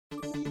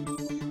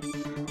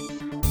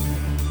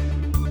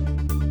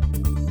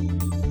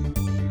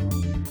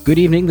Good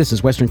evening, this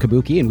is Western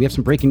Kabuki, and we have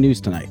some breaking news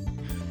tonight.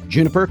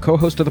 Juniper,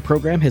 co-host of the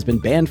program, has been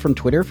banned from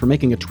Twitter for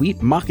making a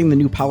tweet mocking the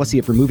new policy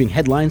of removing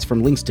headlines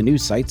from links to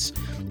news sites,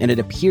 and it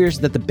appears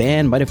that the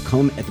ban might have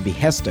come at the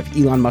behest of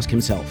Elon Musk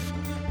himself.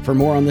 For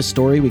more on this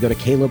story, we go to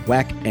Caleb,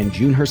 Wack, and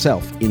June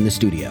herself in the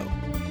studio.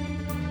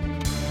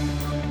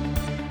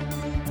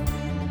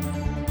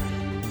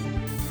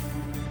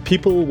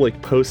 People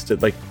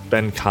posted,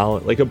 Ben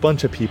Collins, a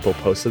bunch of people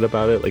posted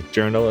about it,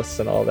 journalists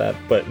and all that,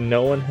 but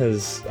no one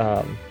has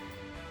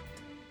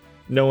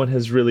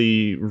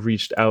really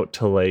reached out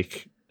to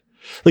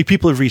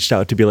people have reached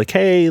out to be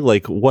hey,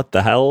 what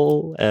the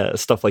hell,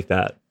 stuff like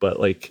that, but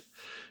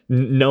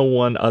no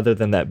one other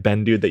than that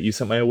Ben dude that you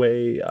sent my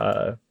way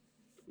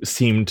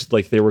seemed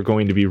like they were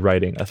going to be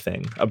writing a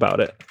thing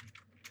about it.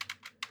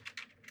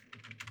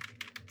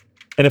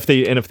 And if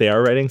they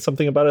are writing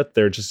something about it,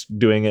 they're just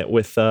doing it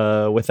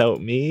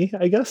without me,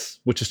 I guess,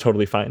 which is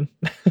totally fine.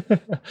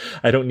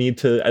 I don't need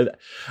to.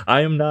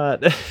 I am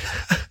not.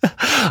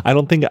 I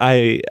don't think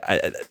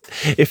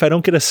if I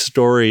don't get a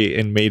story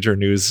in major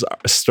news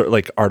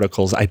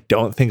articles, I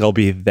don't think I'll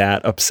be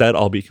that upset.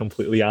 I'll be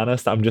completely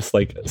honest. I'm just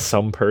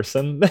some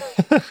person.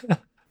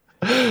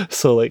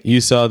 So you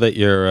saw that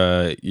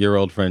your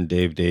old friend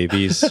Dave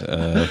Davies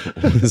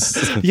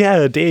was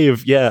Dave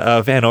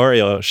Van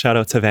Oreo, shout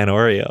out to Van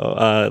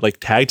Oreo,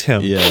 tagged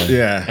him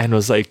and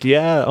was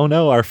oh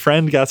no, our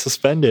friend got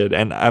suspended,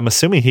 and I'm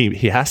assuming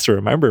he has to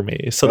remember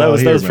me, so that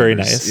was very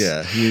nice.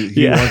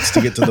 He wants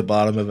to get to the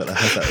bottom of it. I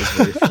thought that was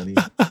very funny.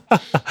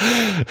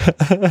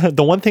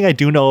 The one thing I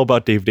do know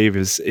about Dave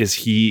Davies is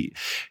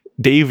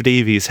Dave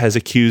Davies has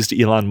accused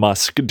Elon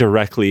Musk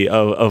directly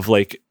of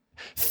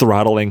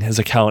throttling his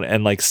account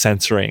and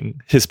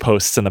censoring his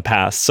posts in the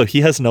past. So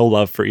he has no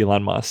love for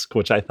Elon Musk,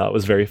 which I thought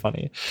was very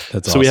funny.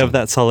 That's so awesome. We have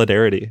that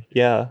solidarity.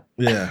 Yeah.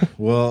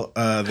 Well,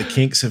 the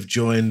Kinks have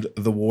joined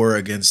the war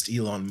against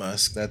Elon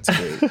Musk. That's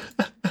great.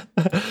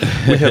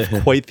 We have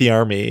quite the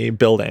army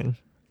building.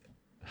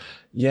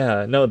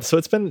 Yeah, no. So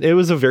it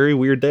was a very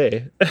weird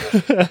day.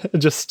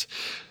 Just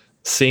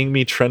seeing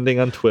me trending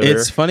on Twitter.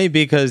 It's funny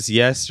because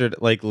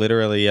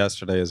literally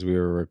yesterday as we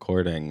were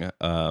recording,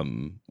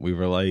 we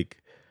were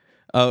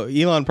oh,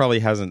 Elon probably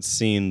hasn't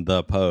seen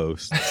the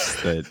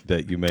posts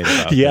that you made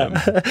about him.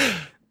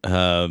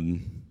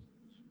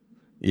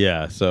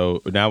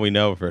 So now we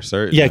know for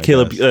certain. Yeah,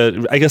 Caleb,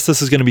 I guess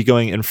this is going to be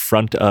going in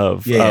front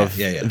of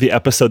the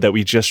episode that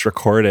we just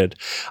recorded.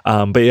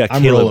 But yeah,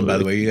 I'm Caleb, rolling, by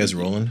the way. You guys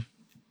rolling?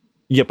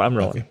 Yep, I'm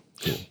rolling.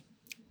 Okay, cool.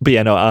 But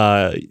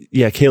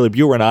Caleb,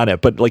 you weren't on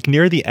it, but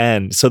near the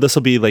end, so this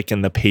will be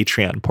in the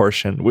Patreon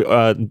portion.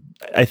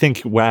 I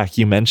think, Wack,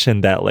 you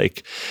mentioned that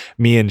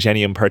me and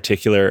Jenny in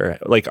particular,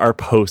 our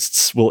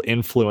posts will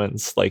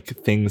influence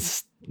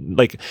things.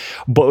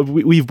 But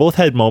we've both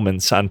had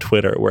moments on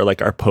Twitter where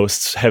our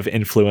posts have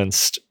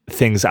influenced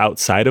things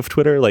outside of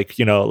Twitter,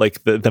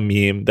 the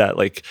meme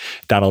that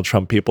Donald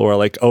Trump people were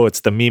oh,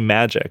 it's the meme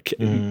magic.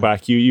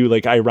 Wack, you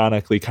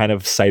ironically kind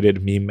of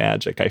cited meme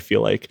magic, I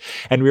feel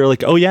and we were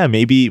oh yeah,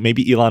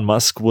 maybe Elon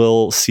Musk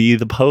will see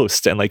the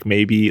post and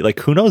maybe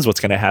who knows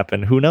what's gonna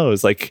happen, who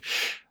knows,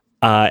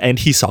 and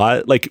he saw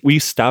it. We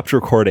stopped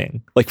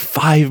recording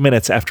 5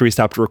 minutes after we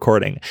stopped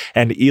recording,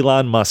 and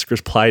Elon Musk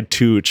replied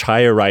to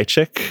Chaya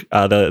Raichik,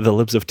 the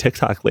Libs of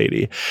TikTok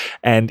lady,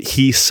 and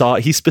he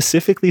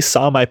specifically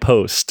saw my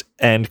post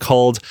and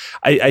called.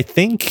 I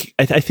think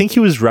he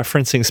was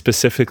referencing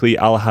specifically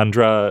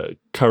Alejandra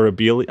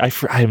Carabili. I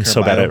am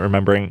so bad at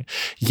remembering.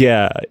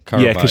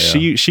 Because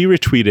she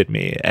retweeted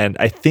me, and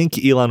I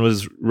think Elon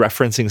was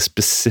referencing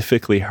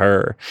specifically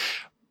her.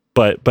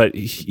 But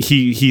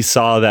he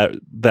saw that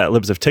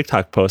Libs of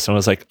TikTok post and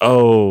was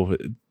oh,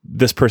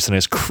 this person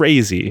is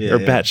crazy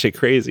batshit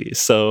crazy.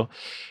 So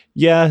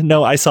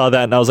I saw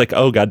that and I was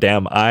oh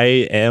goddamn, my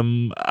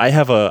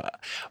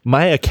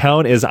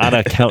account is on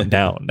a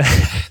countdown.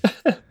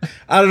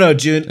 I don't know,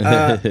 June.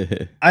 I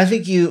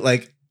think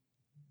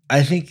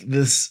I think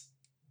this.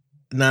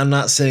 Now, I'm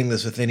not saying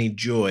this with any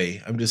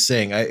joy. I'm just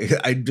saying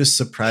I'm just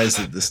surprised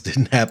that this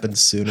didn't happen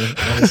sooner.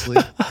 Honestly,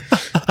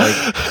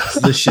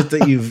 the shit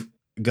that you've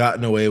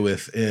gotten away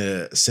with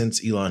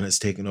since Elon has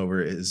taken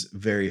over is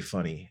very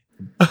funny,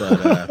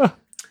 but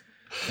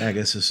I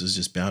guess this was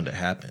just bound to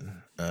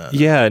happen.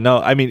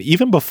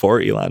 Even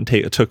before Elon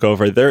took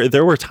over,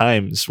 there were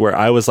times where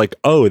I was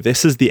oh,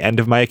 this is the end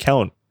of my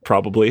account,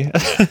 probably.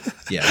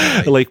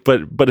 Right.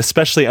 but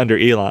especially under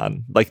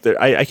Elon,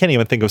 I can't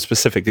even think of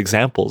specific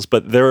examples,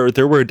 but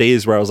there were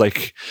days where I was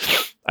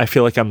I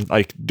feel I'm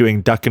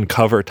doing duck and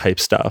cover type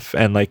stuff,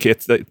 and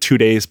it's 2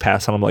 days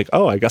pass and I'm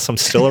oh, I guess I'm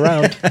still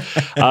around.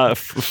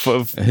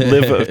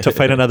 Live to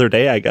fight another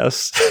day, I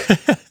guess.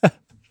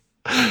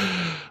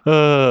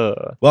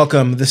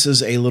 Welcome. This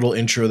is a little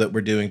intro that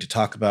we're doing to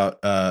talk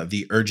about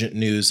the urgent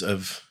news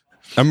of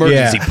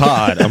emergency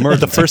pod.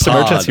 The first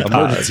emergency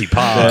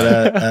pod.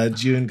 That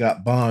June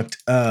got bonked.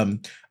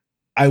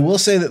 I will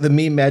say that the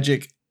meme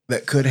magic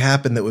that could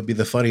happen that would be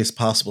the funniest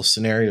possible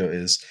scenario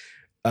is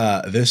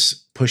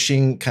this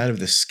pushing kind of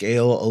the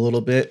scale a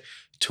little bit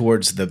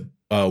towards the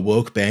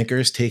woke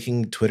bankers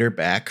taking Twitter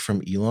back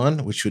from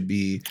Elon, which would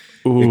be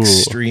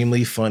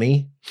extremely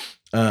funny.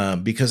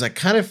 Because I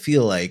kind of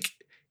feel like,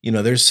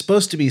 there's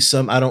supposed to be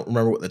some, I don't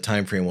remember what the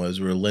time frame was,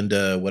 where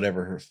Linda,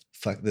 whatever her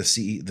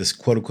this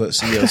quote unquote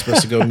CEO is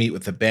supposed to go meet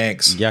with the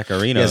banks.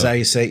 Yaccarino. Is that how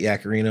you say it?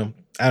 Yaccarino?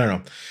 I don't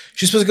know.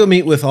 She's supposed to go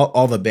meet with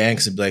all the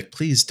banks and be like,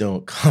 please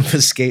don't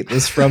confiscate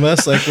this from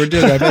us. Like, we're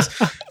doing our best.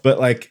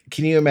 But like,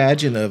 can you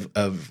imagine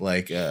of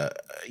like,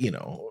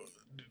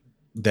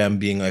 them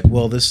being like,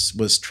 well, this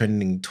was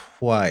trending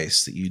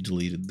twice that you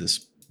deleted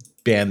this,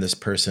 banned this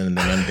person and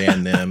then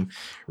unbanned them,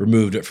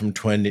 removed it from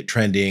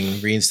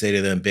trending,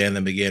 reinstated them, banned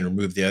them again,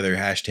 removed the other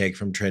hashtag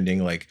from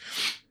trending. Like,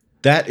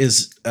 that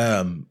is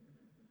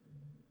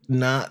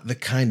not the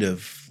kind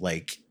of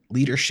like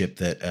leadership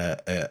that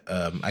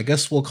I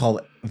guess we'll call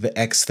the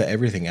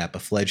Everything app a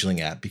fledgling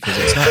app, because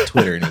it's not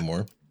Twitter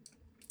anymore.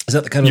 Is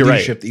that the kind of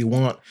leadership that you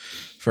want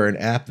for an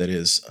app that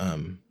is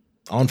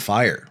on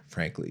fire,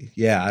 frankly?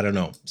 Yeah, I don't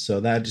know.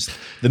 So that just,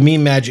 the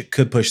meme magic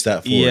could push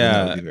that forward. Yeah,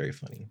 and that would be very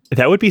funny.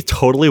 That would be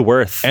totally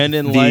worth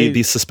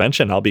the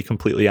suspension. I'll be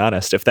completely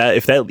honest. If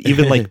that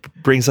even like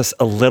brings us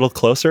a little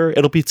closer,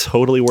 it'll be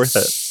totally worth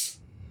it.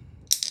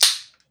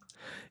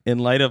 In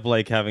light of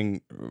like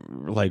having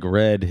like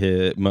read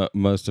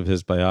most of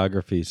his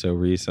biography so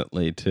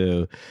recently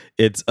too,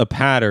 it's a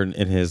pattern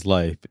in his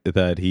life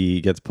that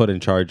he gets put in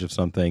charge of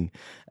something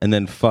and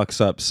then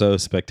fucks up so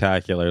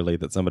spectacularly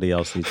that somebody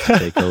else needs to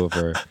take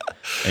over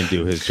and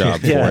do his job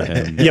for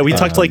him. Yeah, we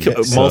talked like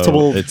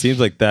multiple. So it seems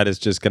like that is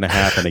just going to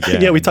happen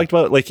again. Yeah, we talked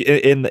about like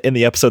in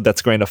the episode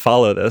that's going to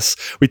follow this,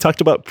 we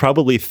talked about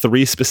probably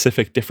 3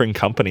 specific different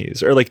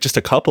companies, or like just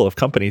a couple of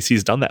companies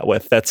he's done that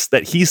with.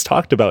 That he's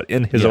talked about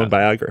in his own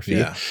biography.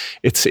 Yeah.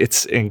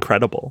 It's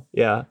incredible.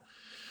 Yeah.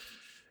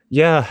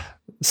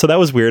 So that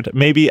was weird.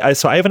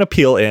 So I have an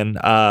appeal in.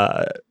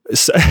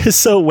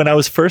 So when I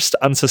was first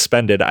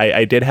unsuspended,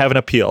 I did have an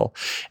appeal,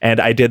 and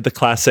I did the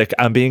classic.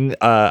 I'm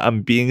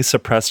being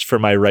suppressed for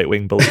my right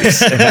wing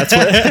beliefs, and that's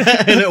what.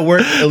 And it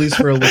worked, at least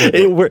for a little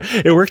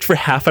bit. It worked for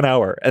half an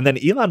hour, and then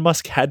Elon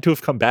Musk had to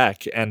have come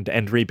back and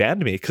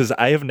rebanned me, because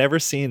I have never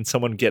seen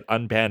someone get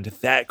unbanned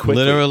that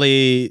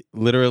quickly.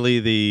 Literally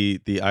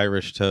the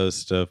Irish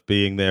toast of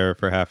being there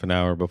for half an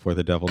hour before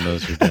the devil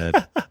knows you're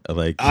dead.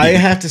 Like, I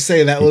have to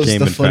say that was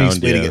the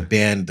funniest way to get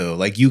banned, though.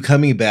 Like, you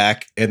coming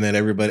back and then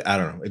everybody, I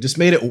don't know. It just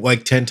made it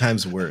like 10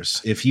 times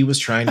worse. If he was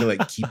trying to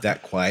like keep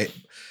that quiet,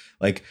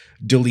 like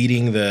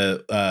deleting there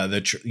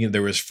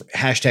was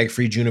hashtag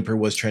free Juniper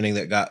was trending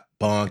that got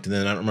bonked, and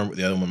then I don't remember what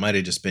the other one might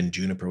have just been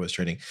Juniper was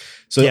trending.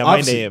 So yeah,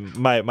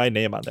 my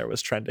name on there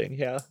was trending.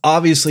 Yeah,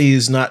 obviously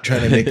he's not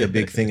trying to make a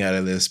big thing out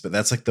of this, but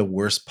that's like the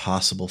worst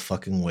possible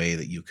fucking way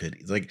that you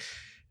could, like,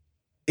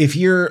 if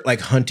you're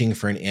like hunting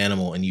for an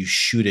animal and you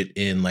shoot it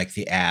in like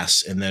the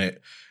ass, and then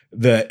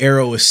the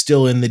arrow is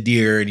still in the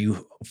deer, and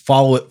you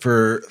follow it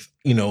for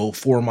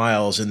 4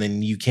 miles, and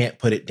then you can't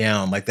put it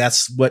down. Like,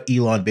 that's what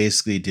Elon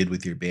basically did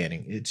with your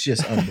banning. It's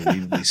just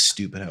unbelievably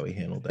stupid how he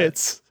handled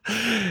that.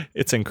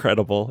 It's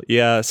incredible.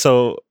 Yeah.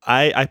 So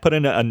I put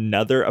in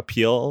another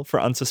appeal for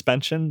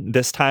unsuspension.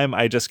 This time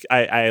I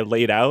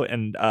laid out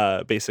and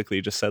basically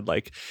just said,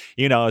 like,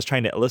 I was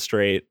trying to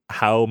illustrate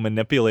how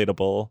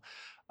manipulatable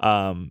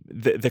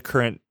the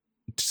current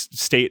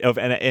state of,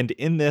 and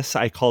in this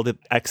I called it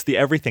X the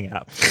Everything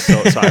app.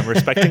 So I'm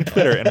respecting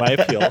Twitter in my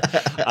appeal,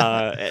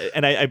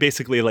 and I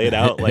basically laid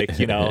out, like,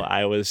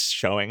 I was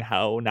showing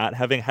how not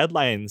having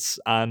headlines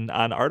on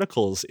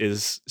articles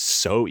is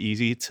so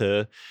easy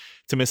to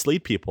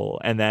mislead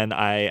people. And then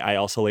I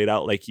also laid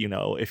out, like,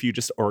 if you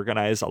just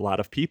organize a lot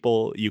of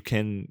people, you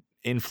can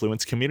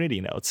influence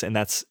community notes, and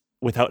that's,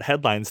 without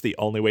headlines, the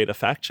only way to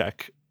fact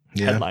check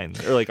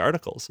headlines or like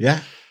articles. Yeah.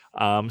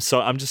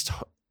 So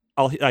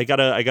I got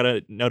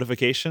a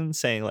notification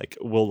saying, like,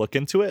 we'll look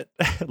into it,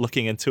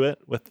 looking into it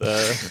with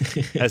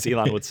as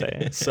Elon would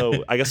say.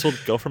 So I guess we'll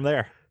go from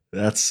there.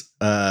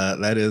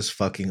 That is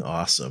fucking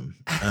awesome.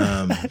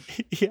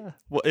 Yeah.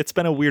 Well, it's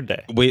been a weird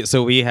day.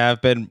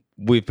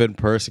 We've been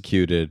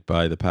persecuted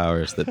by the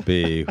powers that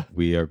be.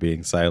 We are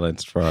being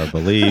silenced for our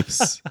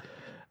beliefs.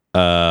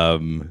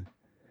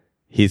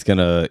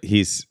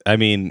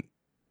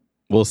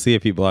 We'll see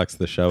if he blocks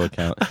the show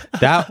account.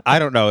 That, I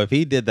don't know if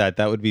he did that.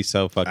 That would be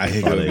so fucking funny.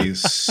 It would be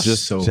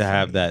just so to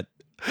have that.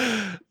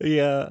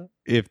 Yeah.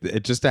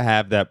 Just to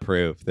have that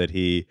proof that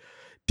he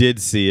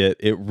did see it,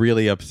 it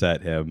really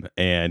upset him,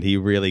 and he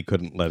really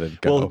couldn't let it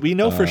go. Well, we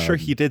know for sure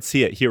he did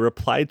see it. He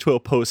replied to a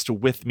post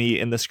with me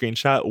in the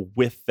screenshot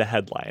with the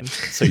headline,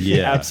 so he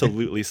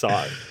absolutely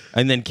saw it,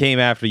 and then came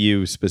after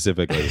you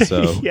specifically.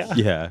 So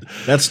yeah,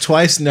 that's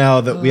twice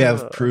now that we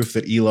have proof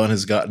that Elon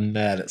has gotten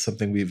mad at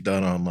something we've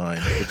done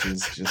online, which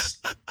is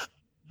just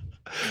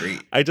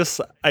great. I just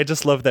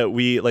love that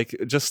we, like,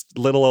 just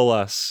little ol'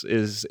 us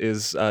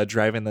is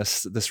driving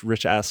this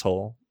rich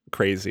asshole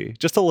crazy,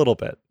 just a little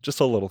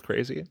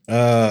crazy.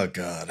 Oh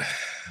god,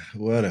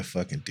 what a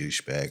fucking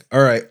douchebag.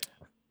 All right,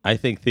 I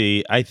think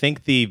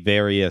the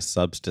various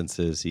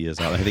substances he is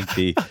on, I think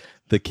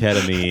the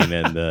ketamine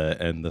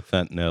and the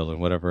fentanyl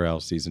and whatever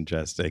else he's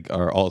ingesting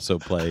are also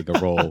playing a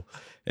role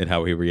in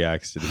how he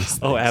reacts to these things.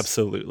 Oh,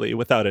 absolutely,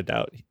 without a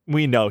doubt.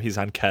 We know he's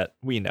on Ket.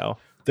 We know.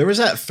 There was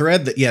that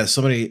thread that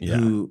somebody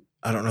who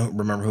I don't know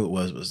remember who it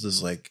was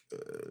this like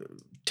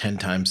 10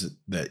 times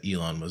that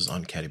Elon was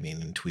on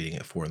ketamine and tweeting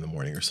at 4 a.m.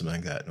 or something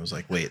like that, and it was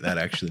like, wait, that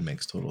actually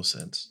makes total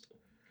sense.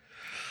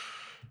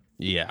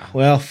 Yeah.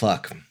 Well,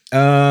 fuck.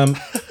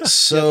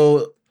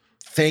 So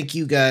thank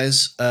you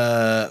guys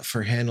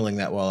for handling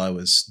that while I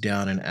was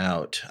down and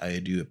out. I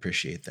do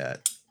appreciate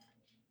that.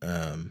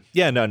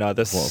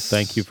 This. Well,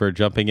 thank you for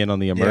jumping in on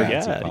the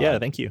emergency. Yeah,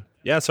 thank you.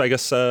 Yeah, so I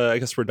guess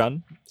we're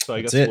done. So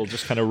I guess That's it. we'll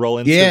just kind of roll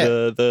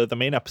into the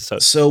main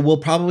episode. So we'll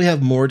probably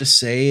have more to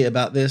say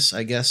about this,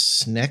 I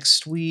guess,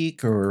 next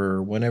week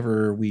or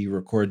whenever we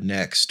record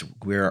next,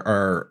 where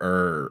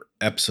our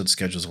episode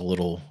schedule is a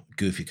little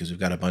goofy because we've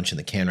got a bunch in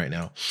the can right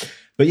now.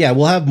 But yeah,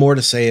 we'll have more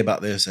to say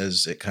about this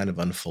as it kind of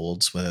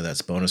unfolds, whether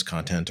that's bonus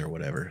content or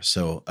whatever.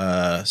 So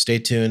stay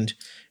tuned.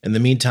 In the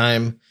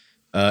meantime,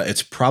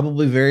 it's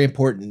probably very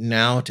important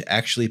now to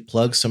actually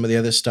plug some of the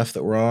other stuff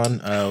that we're on.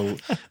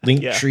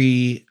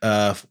 Linktree,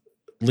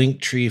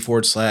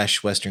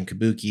 Linktree/Western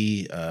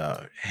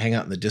Kabuki. Hang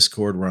out in the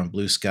Discord. We're on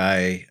Blue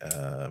Sky.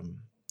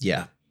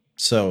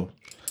 So.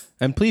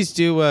 And please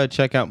do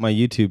check out my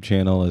YouTube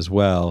channel as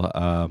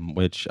well,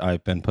 which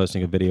I've been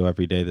posting a video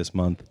every day this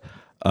month.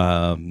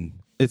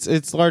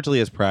 It's largely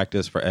as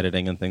practice for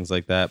editing and things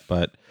like that,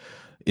 but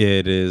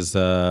it is.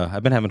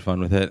 I've been having fun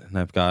with it, and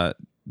I've got.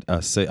 I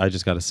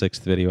just got a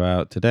 6th video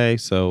out today,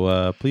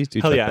 so please do.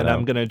 Hell check yeah, that and out.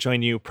 I'm gonna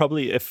join you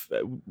probably if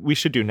we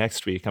should do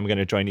next week. I'm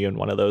gonna join you in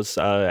one of those.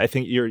 I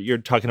think you're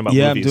talking about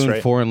movies, I'm doing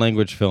right? foreign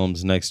language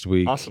films next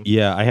week. Awesome.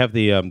 Yeah, I have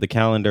the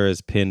calendar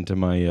is pinned to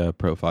my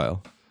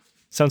profile.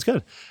 Sounds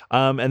good.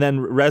 And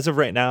then as of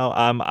right now,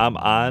 I'm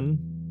on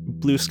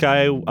Blue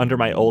Sky under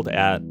my old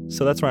 @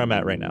 so that's where I'm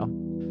at right now.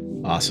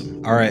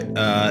 Awesome. All right.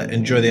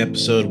 Enjoy the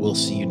episode. We'll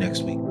see you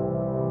next week.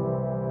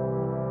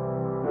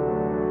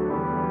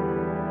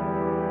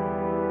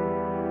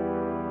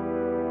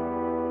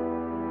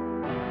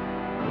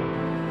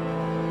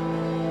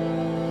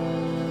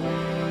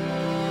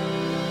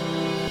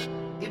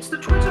 It's the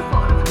Twitter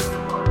Files.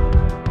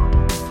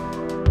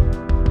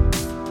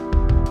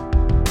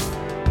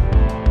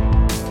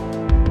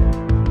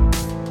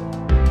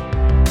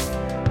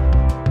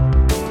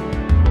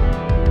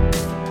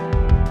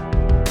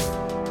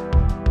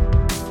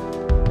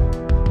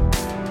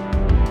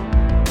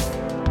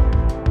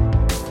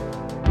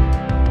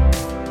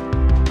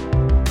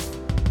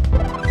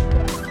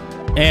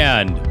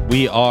 And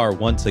we are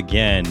once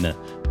again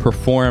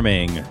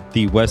performing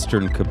the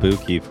Western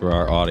Kabuki for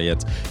our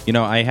audience. You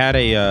know, I had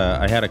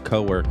a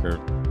coworker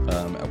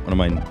at one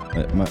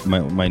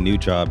of my new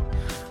job,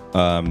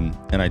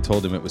 and I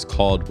told him it was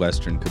called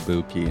Western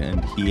Kabuki,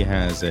 and he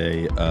has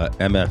a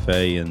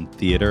MFA in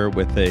theater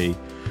with a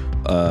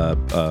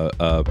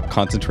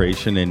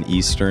concentration in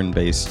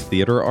Eastern-based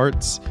theater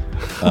arts.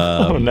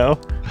 Oh no!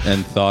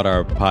 And thought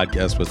our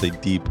podcast was a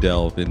deep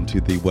delve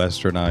into the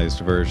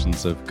westernized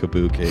versions of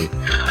Kabuki.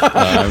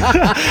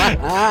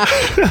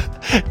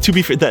 To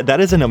be fair, that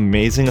is an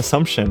amazing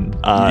assumption.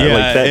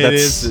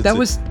 That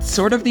was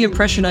sort of the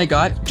impression I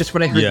got just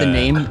when I heard the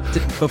name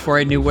before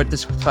I knew what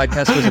this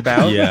podcast was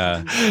about.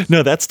 Yeah.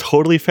 No, that's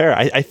totally fair.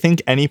 I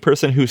think any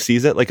person who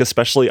sees it, like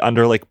especially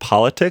under like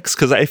politics,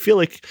 because I feel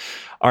like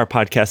our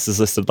podcast is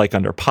listed like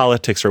under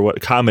politics or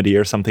what comedy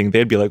or something,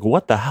 they'd be like,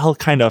 what the hell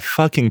kind of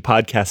fucking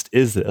podcast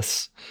is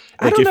this?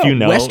 Like, I don't know. You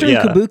know, Western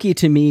Kabuki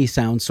to me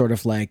sounds sort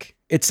of like,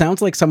 it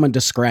sounds like someone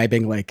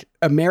describing like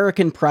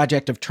American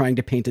project of trying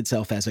to paint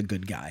itself as a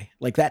good guy.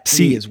 Like that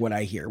to me is what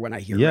I hear when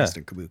I hear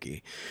Western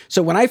Kabuki.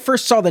 So when I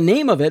first saw the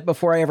name of it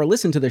before I ever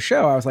listened to the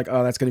show, I was like,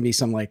 oh, that's going to be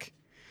some like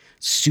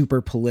super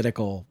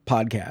political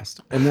podcast.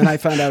 And then I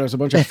found out it was a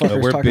bunch of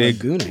fuckers talking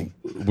about gooning.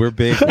 We're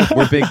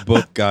big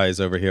book guys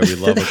over here. We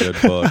love a good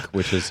book,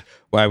 which is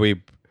why we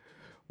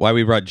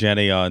brought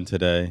Jenny on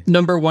today.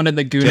 Number 1 in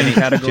the gooning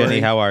category. Jenny,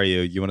 how are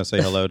you? You want to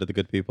say hello to the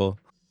good people?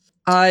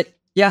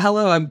 Yeah,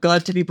 hello. I'm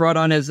glad to be brought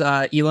on as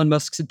Elon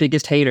Musk's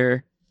biggest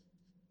hater.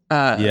 We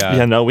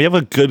have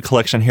a good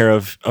collection here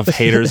of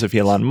haters of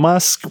Elon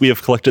Musk. We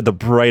have collected the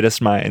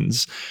brightest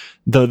minds,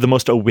 the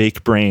most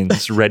awake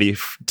brains ready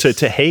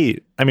to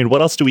hate. I mean,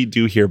 what else do we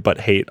do here but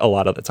hate a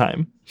lot of the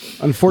time?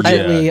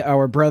 Unfortunately,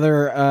 our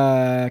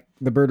brother,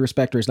 the bird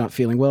respecter, is not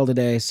feeling well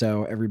today,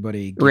 so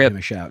everybody give him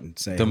a shout and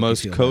say the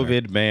most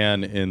COVID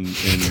man in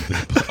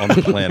on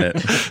the planet.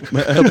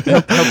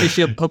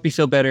 Hope you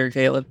feel better,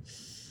 Caleb.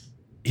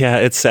 Yeah,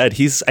 it's sad.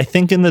 I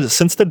think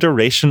since the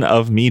duration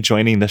of me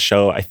joining the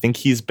show, I think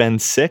he's been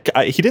sick.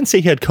 He didn't say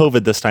he had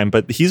COVID this time,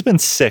 but he's been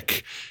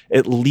sick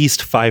at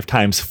least 5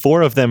 times,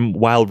 4 of them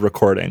while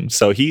recording.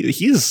 So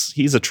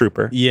he's a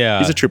trooper. Yeah,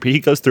 he's a trooper. He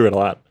goes through it a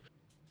lot.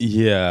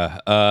 Yeah.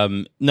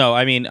 No,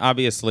 I mean,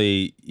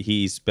 obviously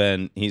he's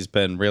been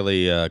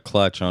really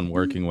clutch on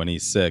working when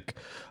he's sick.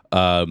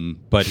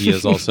 But he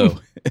is also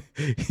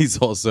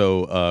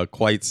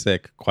quite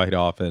sick quite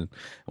often.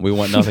 And we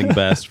want nothing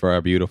best for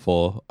our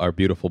beautiful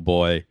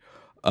boy.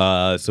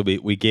 So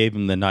we gave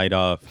him the night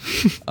off.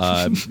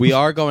 We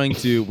are going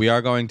to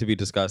be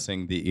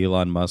discussing the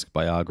Elon Musk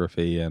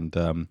biography,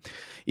 and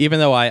even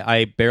though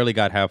I barely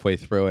got halfway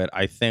through it,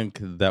 I think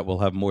that we'll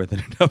have more than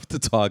enough to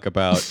talk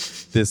about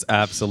this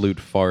absolute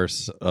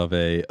farce of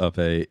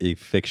a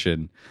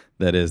fiction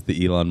that is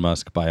the Elon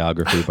Musk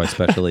biography by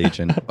Special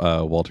Agent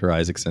Walter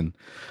Isaacson.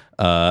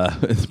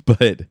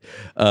 But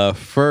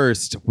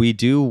first, we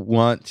do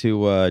want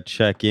to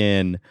check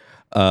in.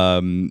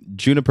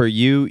 Juniper,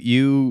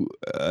 you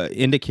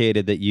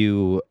indicated that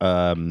you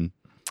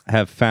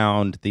have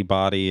found the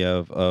body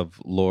of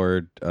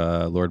Lord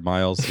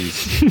Miles.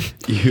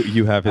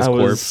 You have his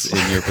corpse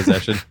in your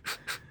possession.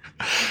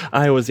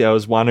 I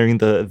was wandering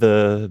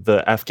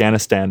the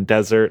Afghanistan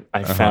desert.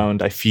 I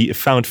found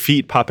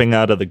feet popping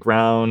out of the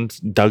ground,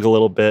 dug a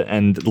little bit,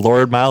 and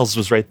Lord Miles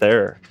was right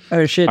there.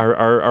 Oh shit!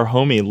 Our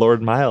homie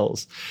Lord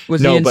Miles.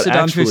 Was he in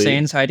Saddam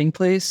Hussein's hiding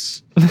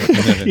place?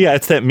 Yeah,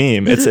 it's that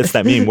meme. It's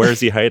that meme. Where is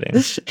he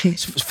hiding?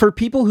 For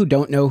people who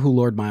don't know who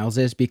Lord Miles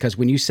is, because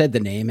when you said the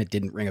name, it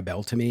didn't ring a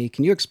bell to me.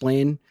 Can you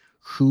explain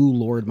who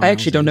Lord Miles is? I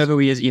actually don't know who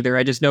he is either.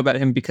 I just know about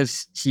him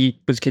because he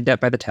was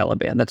kidnapped by the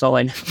Taliban. That's all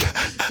I know.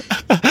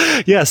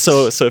 Yeah,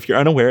 so if you're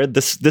unaware,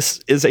 this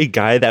is a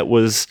guy that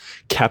was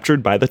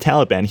captured by the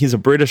Taliban. He's a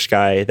British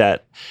guy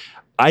that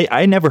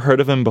I never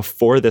heard of him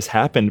before this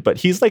happened, but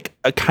he's like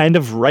a kind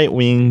of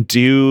right-wing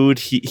dude.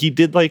 He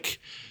did like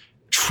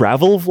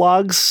travel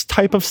vlogs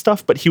type of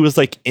stuff, but he was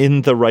like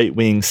in the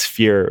right-wing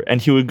sphere,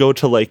 and he would go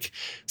to like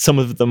some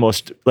of the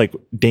most like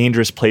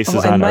dangerous places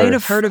on Earth. I might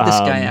have heard of this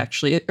guy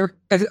actually.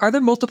 Are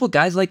there multiple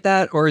guys like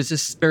that, or is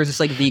this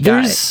like the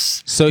guy?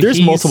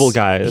 There's multiple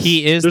guys.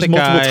 There's multiple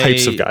guy,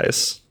 types of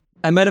guys.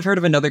 I might have heard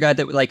of another guy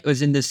that like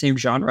was in the same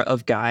genre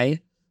of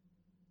guy.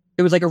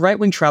 It was like a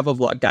right-wing travel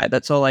vlog guy.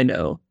 That's all I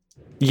know.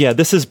 Yeah,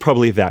 this is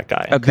probably that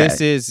guy. Okay. This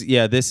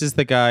is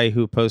the guy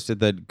who posted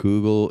that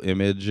Google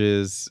Maps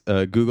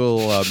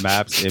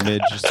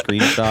image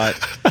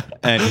screenshot,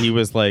 and he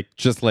was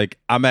like,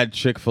 I'm at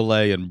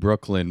Chick-fil-A in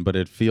Brooklyn, but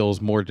it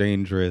feels more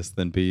dangerous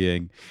than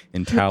being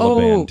in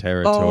Taliban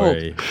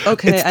territory.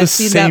 Okay, I've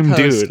seen that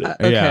post. Dude.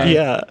 Okay.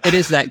 Yeah, it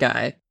is that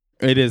guy.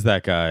 It is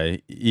that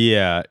guy.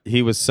 Yeah,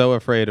 he was so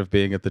afraid of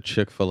being at the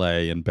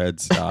Chick-fil-A in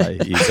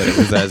Bed-Stuy. He said it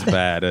was as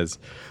bad as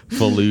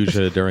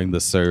Fallujah during the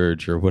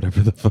surge or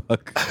whatever the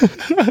fuck.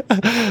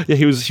 Yeah,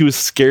 he was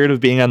scared of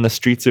being on the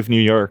streets of New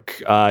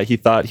York. He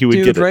thought he would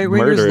get murdered.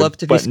 Right-wingers love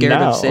to be scared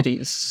of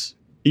cities.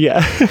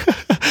 Yeah,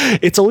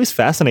 it's always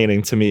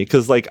fascinating to me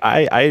because like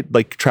I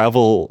like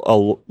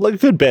travel a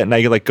good bit, and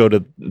I like go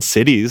to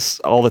cities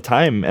all the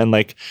time, and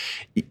like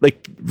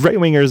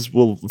right-wingers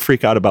will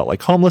freak out about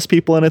like homeless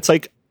people, and it's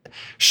like.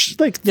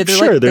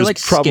 There's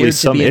like probably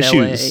some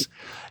issues.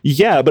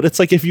 Yeah, but it's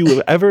like if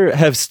you ever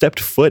have stepped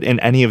foot in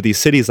any of these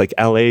cities like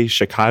LA,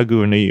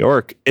 Chicago, New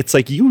York, it's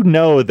like you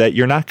know that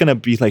you're not going to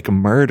be like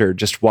murdered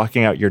just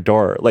walking out your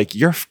door. Like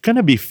you're going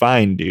to be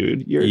fine,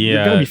 dude. You're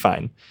going to be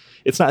fine.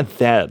 It's not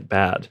that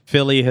bad.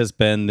 Philly has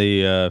been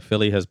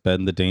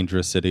the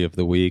dangerous city of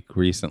the week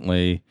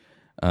recently.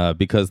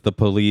 Because the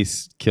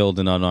police killed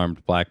an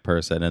unarmed black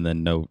person and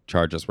then no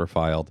charges were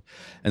filed,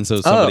 and so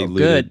somebody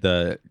looted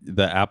the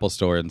Apple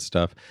store and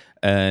stuff.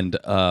 And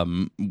I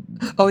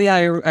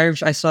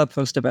saw a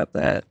post about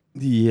that.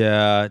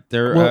 Yeah,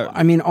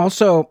 I mean,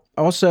 also,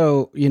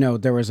 you know,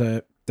 there was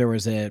an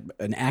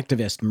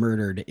activist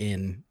murdered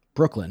in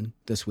Brooklyn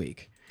this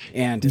week,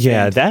 and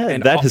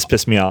that has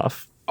pissed me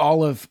off.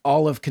 All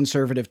of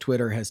conservative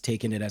Twitter has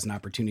taken it as an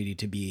opportunity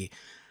to be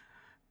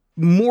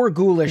more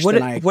ghoulish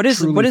than I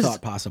truly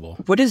thought possible.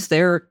 What is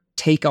their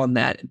take on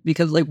that?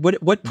 Because like what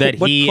point did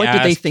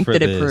they think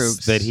that it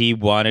proves? That he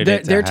wanted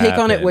it to their take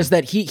happen. on it was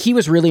that he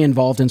was really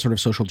involved in sort of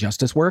social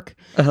justice work.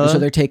 So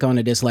their take on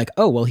it is like,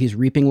 oh well, he's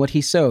reaping what he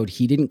sowed.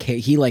 He didn't care.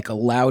 He like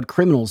allowed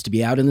criminals to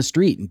be out in the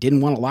street and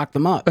didn't want to lock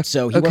them up.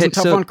 So he wasn't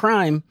tough on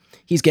crime.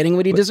 He's getting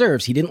what he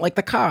deserves. He didn't like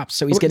the cops,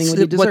 so he's getting what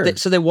he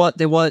deserves. So they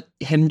want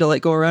him to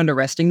like go around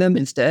arresting them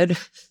instead.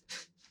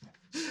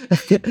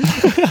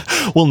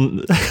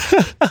 Well,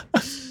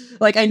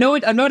 like I know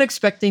I'm not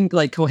expecting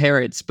like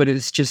coherence, but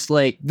it's just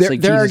like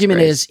their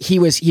argument is he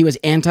was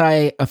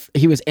anti-authority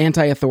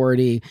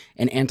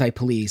and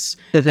anti-police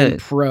and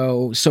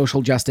pro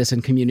social justice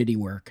and community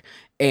work,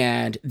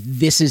 and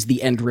this is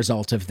the end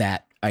result of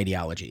that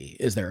ideology,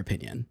 is their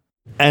opinion.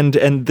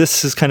 And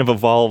this has kind of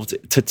evolved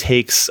to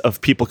takes of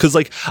people, because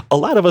like a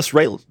lot of us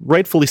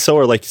rightfully so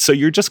are like, so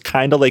you're just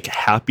kind of like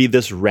happy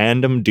this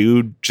random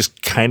dude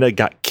just kind of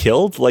got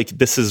killed, like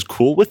this is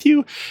cool with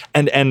you.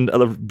 And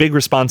a big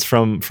response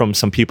from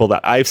some people that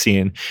I've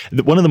seen,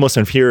 one of the most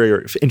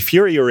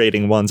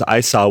infuriating ones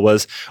I saw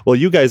was, well,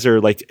 you guys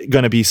are like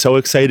going to be so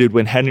excited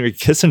when Henry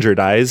Kissinger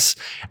dies,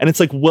 and it's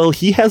like, well,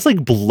 he has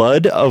like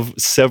blood of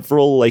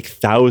several like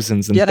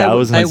thousands and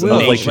thousands of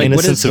like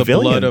innocent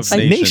civilians,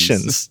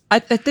 nations.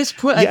 At this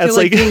point, I feel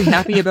like being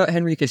happy about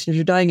Henry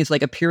Kissinger dying is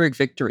like a Pyrrhic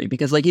victory,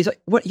 because like he's like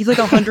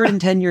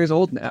 110 years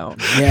old now.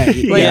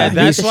 Yeah,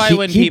 that's why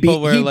when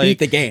people were like, he beat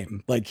the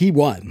game, like he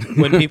won.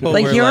 When people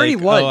like were he already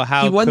like, won.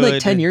 oh, he won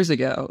like 10 years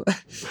ago.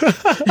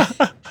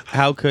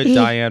 how could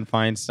Dianne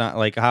Feinstein,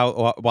 like,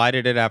 why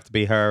did it have to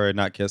be her and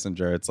not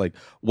Kissinger? It's like,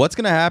 what's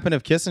going to happen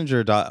if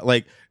Kissinger dies?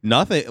 Like,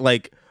 nothing,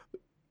 like,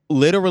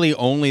 literally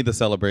only the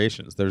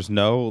celebrations. There's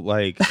no,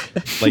 like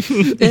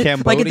Cambodia.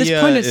 Like, at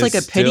this point, it's like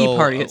a pity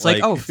party. It's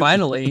like, oh,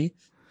 finally.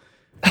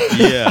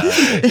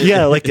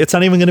 Yeah, like, it's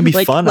not even going to be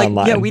fun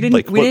online. Yeah, we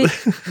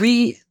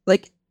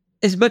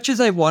as much as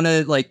I want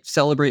to like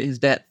celebrate his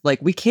death,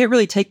 like we can't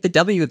really take the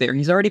W there.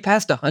 He's already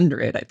passed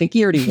 100. I think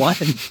he already won.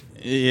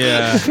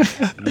 Yeah.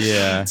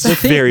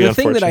 The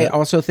thing that I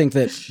also think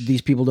that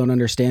these people don't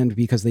understand,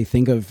 because they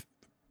think of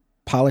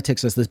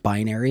politics as this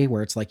binary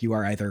where it's like you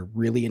are either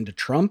really into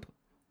Trump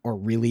or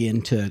really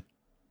into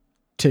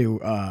Joe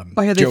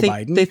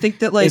Biden. They think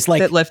that like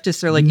that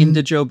leftists are like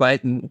into Joe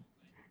Biden.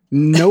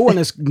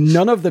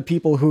 None of the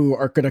people who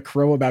are going to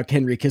crow about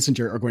Henry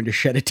Kissinger are going to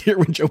shed a tear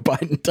when Joe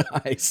Biden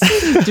dies.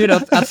 Dude, I'll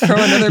throw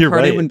another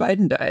party when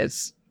Biden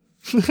dies.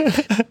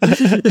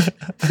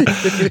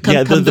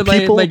 Come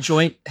to my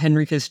joint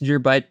Henry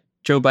Kissinger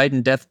Joe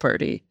Biden death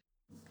party.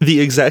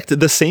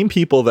 The same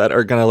people that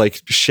are going to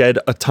like shed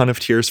a ton of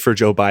tears for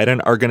Joe Biden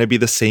are going to be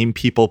the same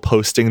people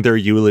posting their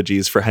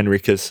eulogies for Henry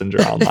Kissinger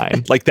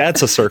online. Like,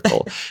 that's a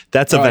circle.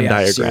 That's a Venn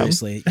diagram.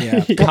 Seriously, yeah.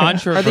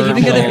 Are they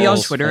even going to be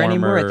on Twitter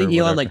anymore? I think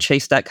Elon like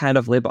chased that kind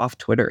of lib off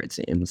Twitter, it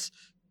seems.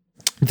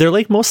 They're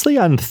like mostly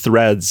on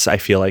Threads, I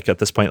feel like, at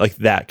this point, like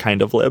that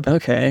kind of lib.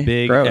 Okay.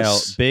 Big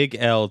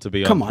L to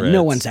be on Threads. Come on,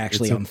 no one's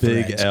actually it's on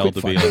Threads. Big L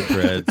to be on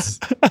Threads.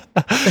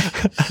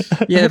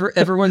 Yeah,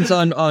 everyone's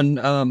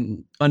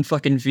on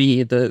fucking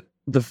V, the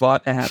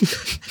VOT app.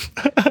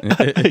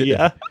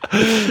 Yeah.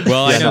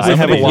 Well, I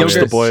haven't watched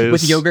The Boys.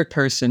 With Yogurt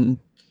Person.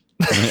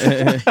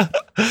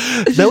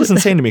 That was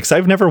insane to me because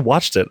I've never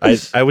watched it.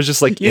 I was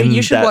just like,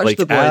 you should that watch like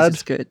The Boys. ad.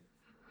 It's good.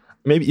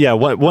 Maybe, yeah.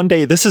 One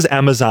day, this is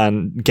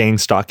Amazon gang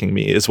stalking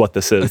me, is what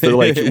this is. They're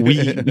like,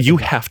 you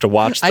have to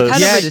watch this. I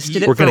kind of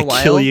resisted it We're for a gonna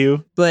while, kill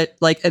you. But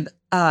like,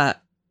 I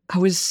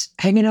was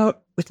hanging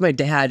out with my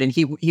dad, and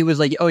he was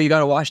like, "Oh, you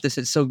gotta watch this.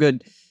 It's so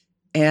good."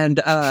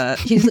 And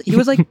he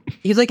was like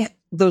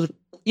those.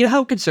 You know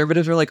how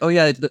conservatives are like, "Oh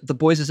yeah, the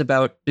Boys is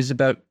about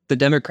the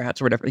Democrats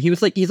or whatever."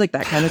 He's like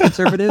that kind of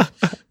conservative.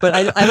 But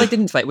I like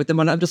didn't fight with him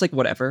on it. I'm just like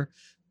whatever,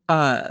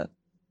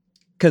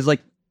 because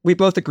like. We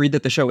both agreed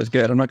that the show was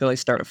good. I'm not gonna like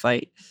start a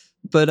fight,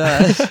 but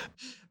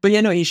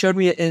yeah, no. He showed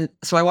me, and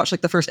so I watched like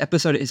the first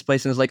episode at his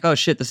place, and was like, "Oh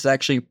shit, this is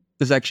actually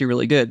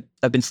really good."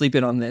 I've been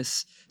sleeping on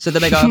this. So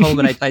then I got home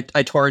and I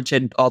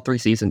torrented all 3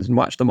 seasons and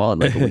watched them all in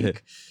like a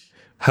week.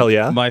 Hell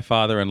yeah! My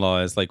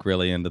father-in-law is like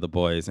really into The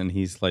Boys, and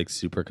he's like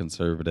super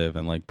conservative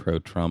and like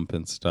pro-Trump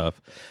and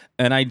stuff.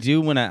 And I do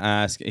want to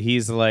ask.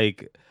 He's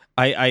like,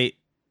 I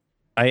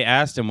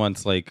asked him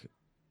once, like,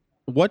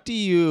 what do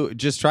you,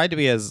 just try to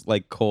be as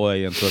like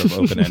coy and sort of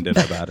open-ended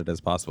about it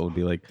as possible, and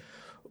be like,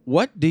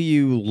 what do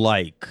you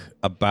like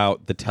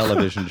about the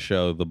television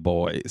show The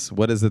Boys?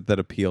 What is it that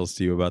appeals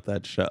to you about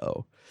that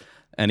show?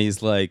 And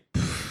he's like,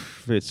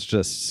 it's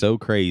just so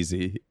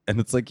crazy. And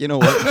it's like, you know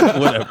what?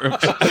 Whatever.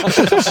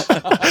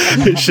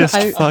 It's just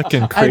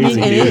fucking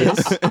crazy. I mean, it is.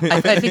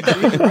 I think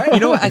that, you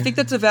know what? I think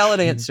that's a valid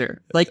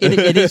answer. Like,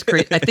 it is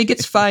crazy. I think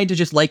it's fine to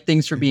just like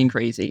things for being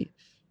crazy.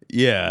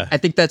 Yeah. I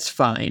think that's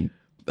fine.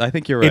 I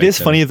think you're right. It is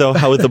funny though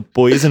how The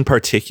Boys in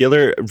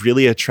particular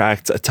really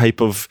attracts a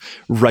type of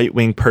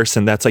right-wing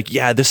person that's like,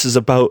 yeah, this is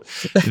about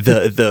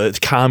the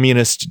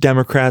communist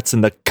Democrats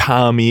and the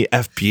commie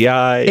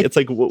FBI. It's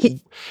like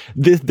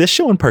this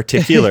show in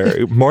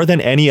particular, more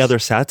than any other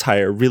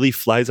satire, really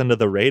flies under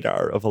the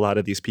radar of a lot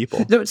of these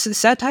people. No,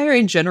 satire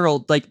in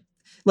general, like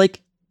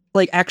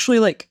actually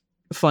like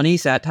funny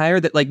satire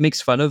that like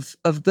makes fun of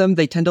them.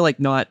 They tend to like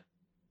not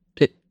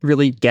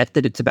really get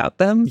that it's about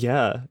them.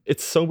 Yeah,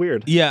 it's so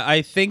weird. Yeah,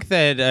 I think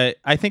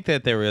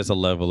that there is a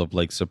level of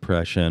like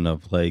suppression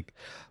of like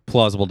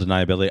plausible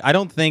deniability. I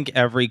don't think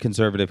every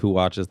conservative who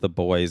watches The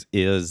Boys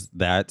is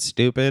that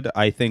stupid.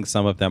 I think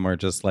some of them are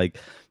just like,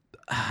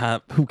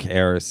 who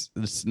cares?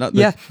 It's not.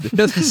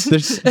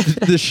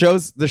 The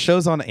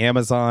show's on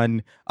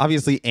Amazon.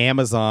 Obviously,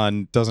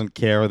 Amazon doesn't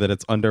care that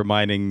it's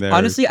undermining their.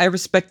 Honestly, I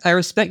respect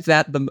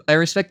that. I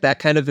respect that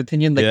kind of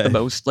opinion like the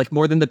most, like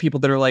more than the people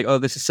that are like, oh,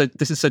 this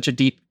is such a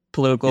deep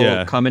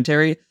political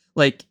commentary.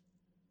 Like,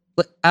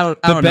 I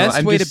don't know. The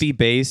best way to be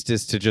based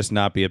is to just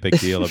not be a big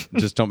deal.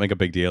 Just don't make a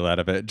big deal out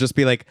of it. Just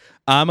be like,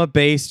 I'm a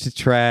based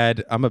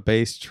trad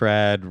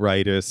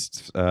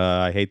rightist.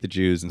 I hate the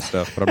Jews and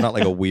stuff, but I'm not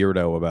like a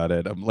weirdo about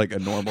it. I'm like a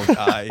normal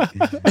guy.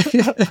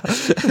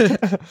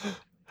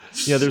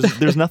 Yeah,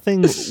 there's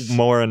nothing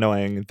more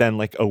annoying than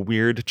like a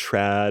weird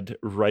trad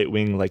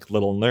right-wing like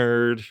little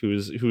nerd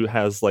who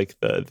has like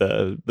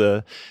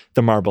the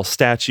marble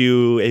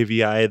statue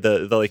AVI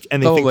the like,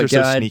 and they think they're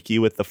so sneaky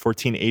with the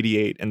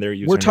 1488 and their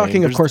username. We're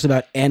talking, of course,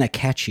 about Anna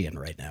Ketchian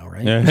right now,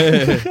 right?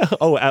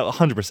 Oh,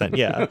 100%,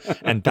 yeah.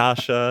 And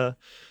Dasha.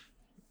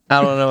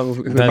 I don't know.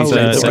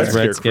 That's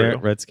Red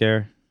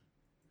Scare.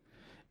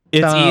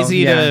 It's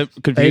easy to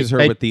confuse her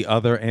with the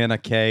other Anna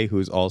Kay,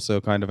 who's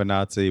also kind of a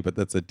Nazi, but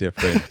that's a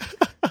different.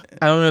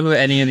 I don't know who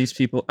any of these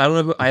people. I don't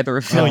know who either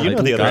of them. No, you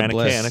know the other Anna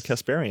Kay, Anna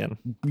Kasparian.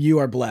 You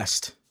are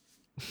blessed.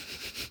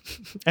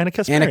 Anna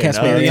Kasparian.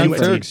 The Young Anyway,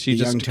 Turks. She the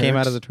just Young came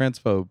out Turks. as a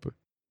transphobe.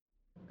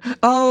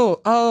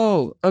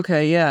 Oh,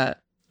 okay, yeah.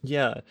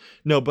 Yeah.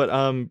 No, but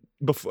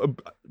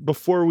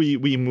before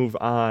we move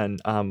on,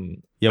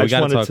 Yeah, I we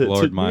just got to wanted talk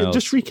Lord Miles.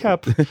 Just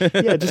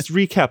recap. Yeah, just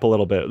recap a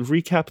little bit.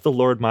 Recap the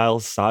Lord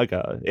Miles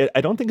saga.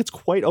 I don't think it's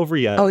quite over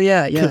yet. Oh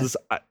yeah.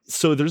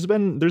 So there's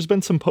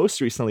been some posts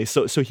recently.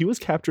 So he was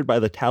captured by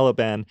the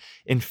Taliban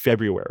in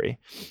February.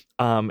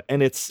 And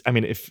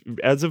if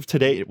as of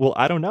today, well,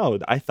 I don't know.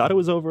 I thought it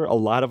was over. A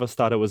lot of us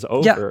thought it was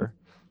over.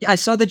 Yeah, I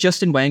saw the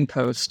Justin Wang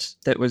post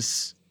that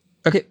was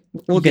okay.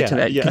 We'll get to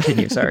that. Yeah.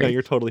 Continue. Sorry. No,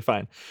 you're totally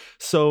fine.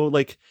 So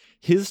like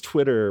his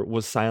Twitter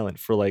was silent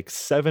for like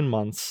 7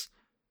 months.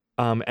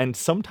 And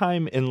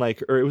sometime in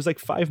it was like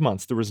 5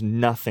 months, there was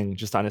nothing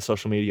just on his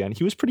social media. And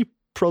he was pretty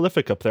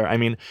prolific up there. I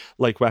mean,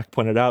 like Wack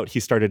pointed out,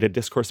 he started a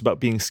discourse about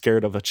being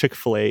scared of a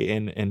Chick-fil-A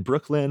in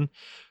Brooklyn.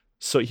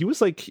 So he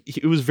was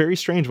it was very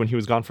strange when he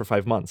was gone for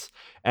 5 months.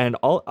 And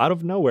all out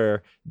of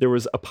nowhere, there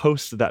was a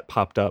post that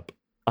popped up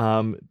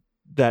I'm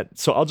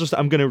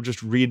going to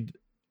just read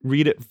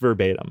it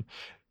verbatim.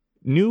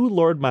 New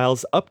Lord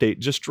Miles update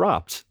just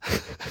dropped.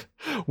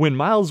 When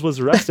Miles was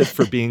arrested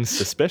for being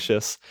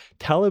suspicious,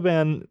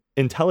 Taliban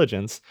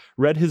intelligence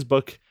read his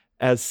book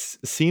as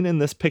seen in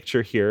this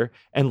picture here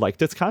and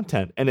liked its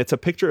content. And it's a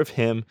picture of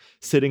him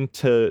sitting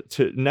to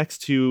next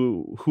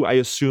to who I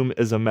assume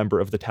is a member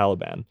of the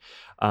Taliban.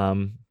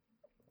 And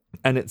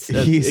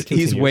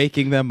he's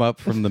waking them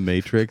up from the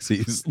Matrix.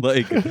 He's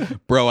like,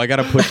 bro, I got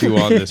to put you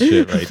on this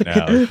shit right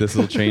now. This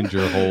will change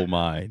your whole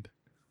mind.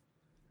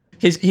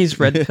 He's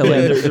red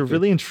pilling. They're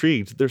really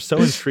intrigued. They're so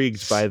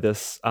intrigued by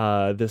this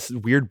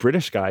weird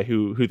British guy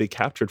who they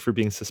captured for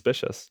being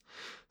suspicious.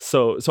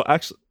 So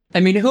actually, I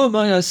mean, who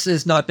among us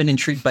has not been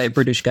intrigued by a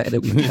British guy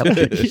that we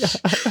captured?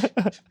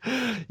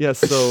 Yeah.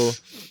 So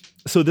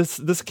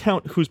this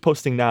account who's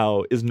posting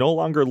now is no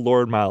longer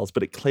Lord Miles,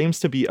 but it claims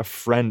to be a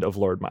friend of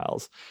Lord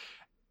Miles.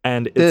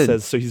 And it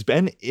says, so he's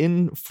been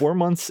in 4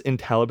 months in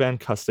Taliban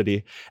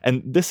custody.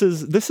 And this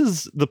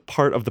is the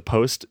part of the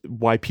post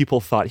why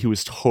people thought he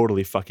was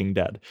totally fucking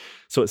dead.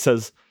 So it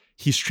says,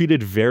 he's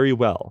treated very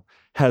well,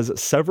 has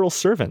several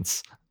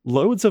servants,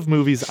 loads of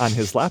movies on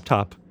his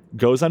laptop,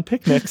 goes on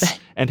picnics,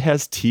 and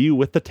has tea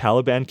with the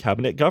Taliban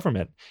cabinet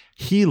government.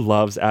 He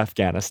loves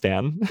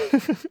Afghanistan.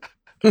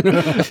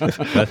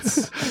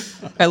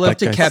 I love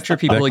to capture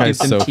people and give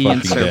them tea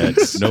and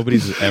servants.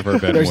 Nobody's ever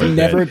been There's more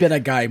never dead. been a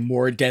guy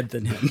more dead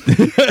than him.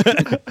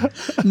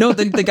 No,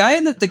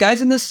 the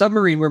guys in the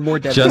submarine were more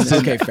dead than him.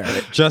 Okay,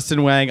 fair.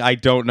 Justin Wang, I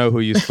don't know who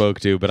you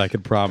spoke to, but I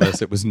can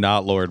promise it was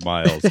not Lord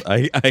Miles.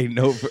 I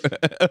know.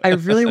 I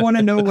really want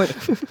to know what.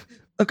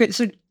 Okay,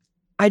 so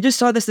I just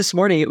saw this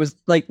morning. It was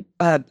like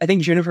I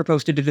think Juniper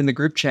posted it in the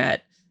group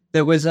chat.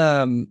 There was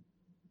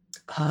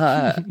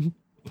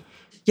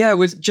yeah, it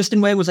was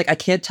Justin Wang was like, I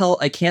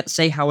can't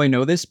say how I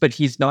know this, but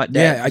he's not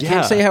dead. Yeah, I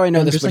can't say how I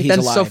know this, but he's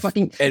alive. So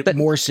fucking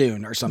more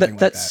soon or something like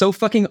that. That's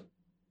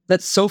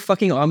so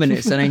fucking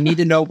ominous, and I need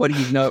to know what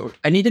he know.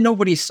 I need to know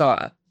what he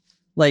saw.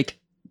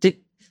 Did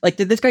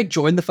this guy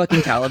join the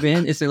fucking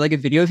Taliban? Is there like a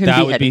video of him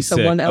beheading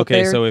someone out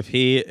there? Okay, so if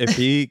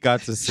he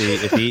got to see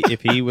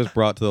if he was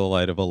brought to the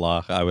light of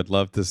Allah, I would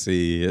love to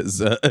see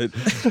his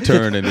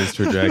turn in his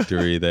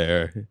trajectory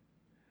there.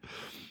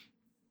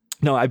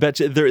 No, I bet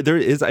you there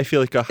is. I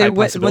feel like a high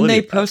possibility. When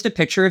they post a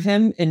picture of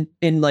him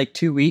in like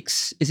 2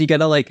 weeks, is he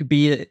gonna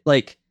be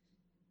like?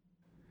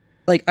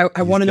 I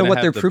want to know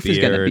what their proof is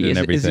gonna be.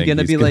 Is he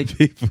gonna be like?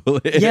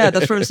 Yeah,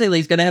 that's what I'm saying. Like,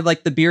 he's gonna have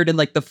like the beard and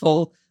like the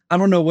full. I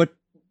don't know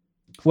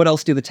what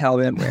else do the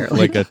Taliban wear.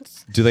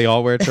 Do they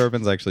all wear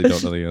turbans? I actually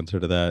don't know the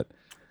answer to that.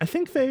 I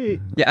think they.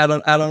 Yeah, I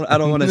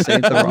don't want to say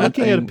the wrong I'm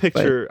looking thing, at a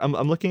picture.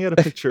 I'm looking at a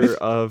picture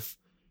of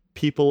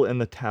people in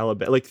the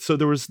Taliban. So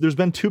there's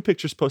been 2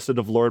 pictures posted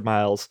of Lord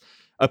Miles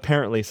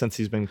apparently since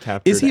he's been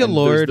captured. Is he a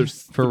lord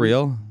for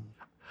real?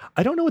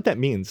 I don't know what that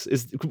means.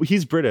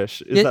 He's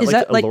British? Is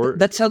that like a lord?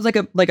 That sounds like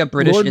a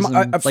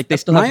Britishism. Like they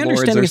still have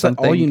lords or something. My understanding is that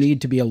all you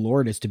need to be a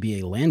lord is to be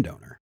a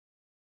landowner.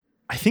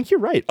 I think you're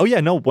right. Oh yeah,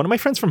 no. One of my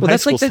friends from high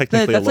school is technically a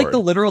lord. That's like the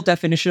literal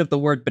definition of the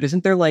word. But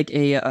isn't there like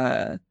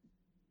a?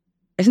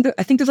 Isn't there?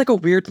 I think there's like a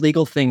weird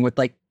legal thing with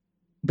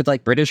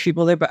British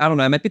people there, but I don't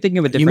know. I might be thinking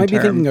of a different term. You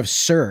might be thinking of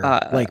sir,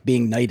 like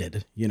being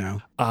knighted, you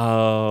know?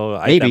 Oh,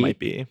 maybe. That might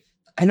be.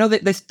 I know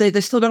that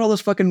they still got all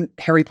those fucking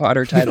Harry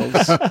Potter titles.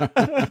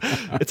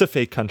 It's a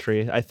fake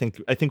country. I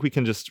think we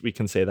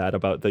can say that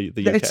about the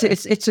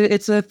UK.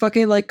 It's a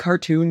fucking like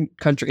cartoon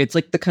country. It's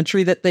like the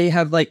country that they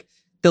have like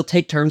they'll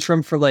take terms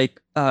from for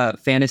like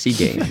fantasy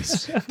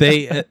games.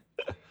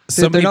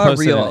 Somebody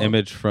posted real. an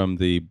image from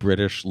the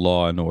British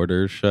Law and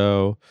Order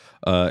show,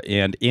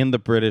 and in the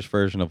British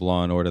version of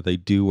Law and Order, they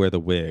do wear the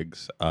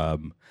wigs,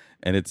 and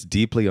it's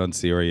deeply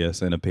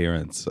unserious in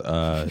appearance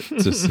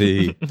to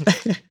see.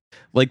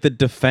 Like the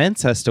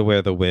defense has to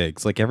wear the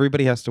wigs. Like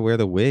everybody has to wear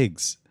the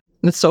wigs.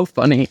 That's so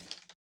funny.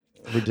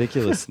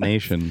 Ridiculous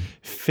nation.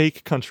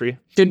 Fake country.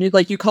 Dude,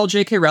 you call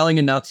J.K. Rowling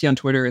a Nazi on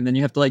Twitter, and then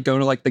you have to like go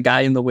to like the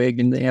guy in the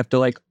wig, and they have to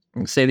like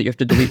say that you have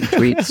to delete your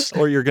tweets.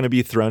 Or you're going to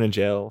be thrown in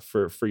jail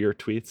for your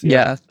tweets.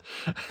 Yeah.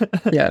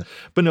 Yeah.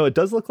 But no, it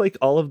does look like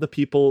all of the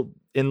people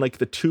in like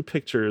the 2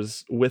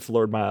 pictures with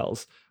Lord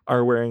Miles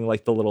are wearing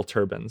like the little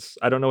turbans.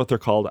 I don't know what they're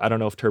called. I don't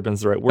know if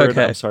turban's the right word.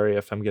 Okay. I'm sorry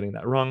if I'm getting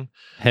that wrong.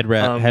 Head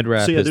wrap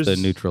is the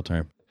neutral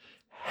term.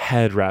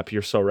 Head wrap.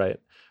 You're so right.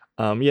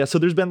 So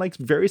there's been like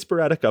very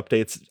sporadic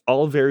updates,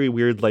 all very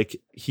weird. Like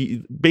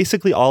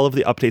basically all of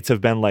the updates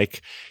have been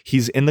like,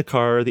 he's in the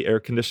car, the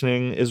air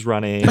conditioning is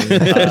running,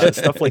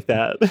 stuff like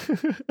that.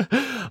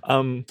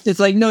 It's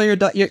like, no, your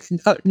dog,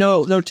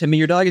 no, Timmy,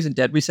 your dog isn't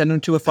dead. We sent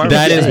him to a farm.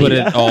 That is what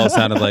it all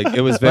sounded like.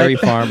 It was very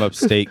farm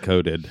upstate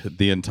coded.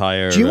 The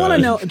entire. Do you want to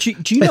know?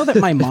 Do you know that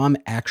my mom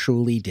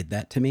actually did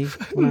that to me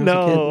when I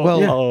was a kid?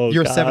 Well,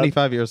 you're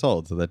 75 years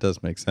old, so that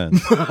does make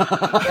sense.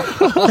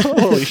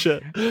 Holy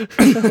shit.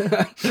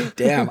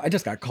 Damn, I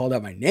just got called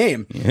out my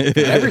name.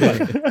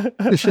 Everybody.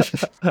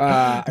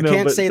 I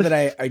can't say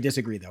that I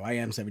disagree, though. I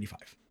am 75.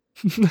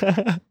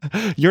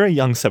 You're a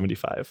young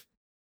 75.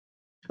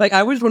 Like,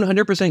 I was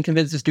 100%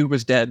 convinced this dude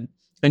was dead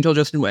until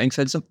Justin Wang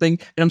said something,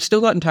 and I'm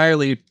still not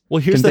entirely.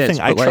 Well, here's the thing.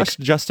 I like, trust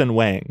Justin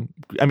Wang.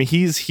 I mean,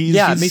 he's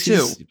me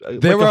too.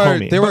 There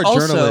like were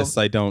journalists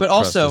I don't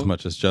trust as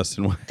much as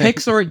Justin Wang.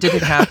 Pixar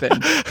didn't happen.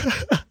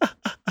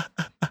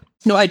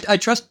 No, I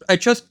trust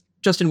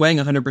Justin Wang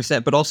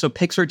 100%, but also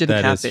Pixar didn't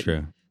happen. That is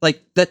true.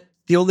 Like that,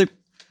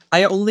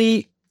 I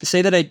only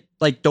say that I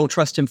like don't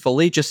trust him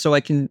fully, just so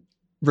I can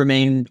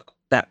maintain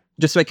that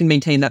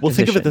position.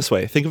 Think of it this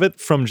way. Think of it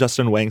from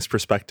Justin Wang's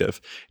perspective.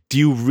 Do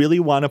you really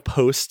want to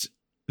post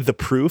the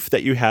proof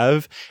that you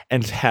have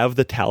and have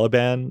the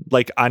Taliban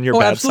like on your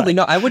bad absolutely side?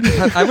 No,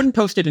 I wouldn't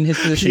post it in his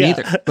position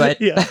either. But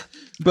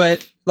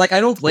but like,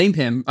 I don't blame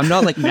him. I'm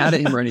not like mad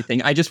at him or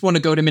anything. I just want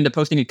to goad him into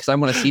posting it because I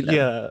want to see that.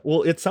 Yeah.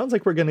 Well, it sounds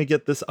like we're going to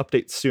get this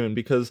update soon,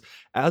 because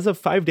as of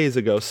 5 days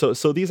ago, so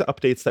these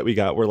updates that we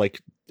got were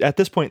like at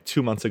this point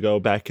 2 months ago,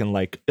 back in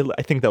like,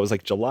 I think that was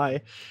like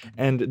July,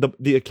 and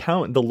the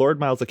account, the Lord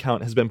Miles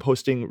account, has been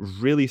posting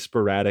really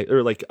sporadic,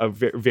 or like a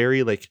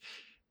very like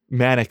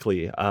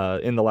manically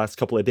in the last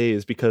couple of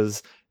days,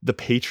 because the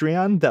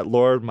Patreon that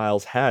Lord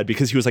Miles had,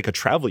 because he was like a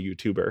travel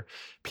YouTuber,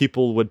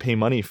 people would pay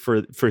money for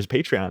his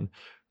Patreon,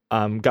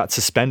 got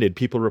suspended.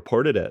 People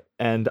reported it.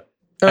 And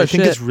I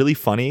think it's really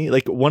funny.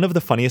 Like, one of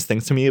the funniest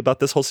things to me about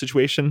this whole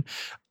situation,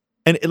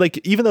 and like,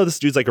 even though this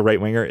dude's like a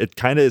right winger, it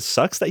kind of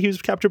sucks that he was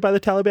captured by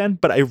the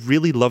Taliban. But I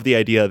really love the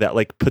idea that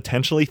like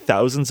potentially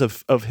thousands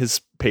of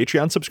his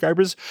Patreon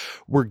subscribers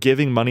were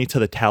giving money to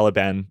the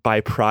Taliban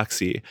by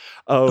proxy.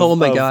 Oh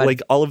my God!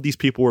 Like, all of these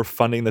people were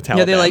funding the Taliban.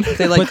 Yeah, they like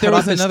but cut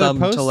off his thumb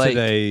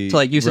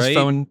to use his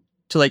phone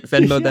to like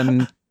Venmo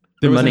them.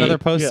 There was money. Another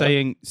post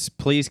saying,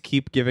 please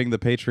keep giving the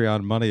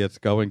Patreon money. It's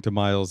going to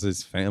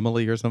Miles's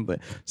family or something.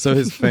 So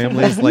his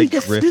family's like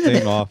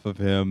drifting off of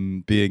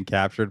him being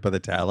captured by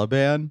the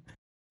Taliban.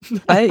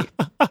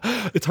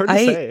 It's hard to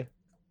say.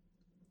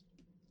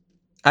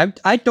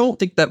 I don't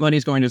think that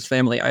money's going to his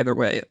family either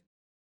way.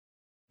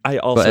 I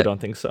also don't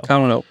think so. I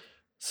don't know.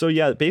 So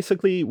yeah,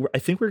 basically, I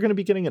think we're going to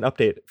be getting an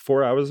update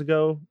 4 hours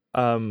ago.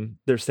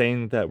 They're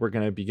saying that we're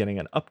going to be getting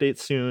an update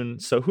soon.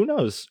 So who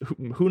knows?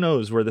 Who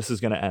knows where this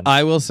is going to end?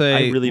 I will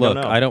say, I really don't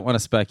know. I don't want to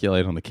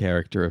speculate on the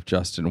character of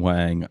Justin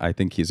Wang. I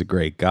think he's a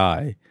great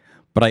guy.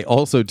 But I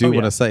also do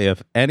want to say,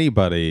 if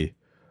anybody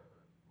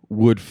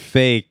would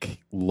fake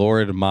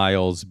Lord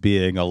Miles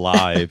being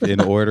alive in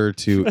order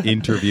to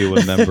interview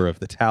a member of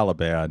the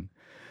Taliban,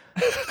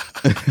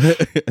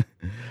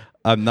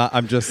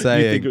 I'm just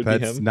saying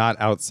that's not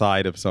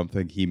outside of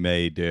something he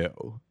may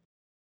do.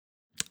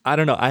 I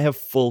don't know. I have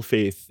full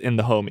faith in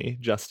the homie,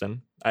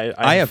 Justin.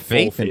 I have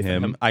faith in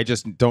him. I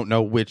just don't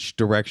know which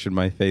direction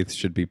my faith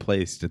should be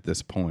placed at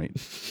this point.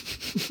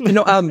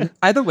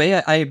 Either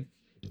way,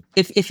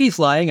 if he's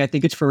lying, I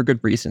think it's for a good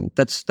reason.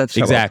 That's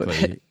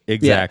exactly.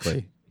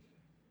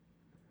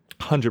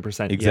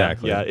 100%.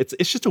 Exactly. Yeah.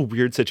 It's just a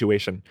weird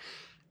situation.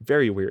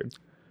 Very weird.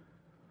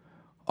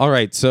 All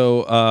right.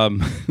 So,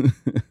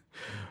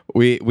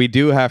 we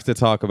do have to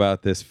talk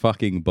about this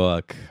fucking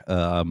book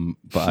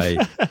by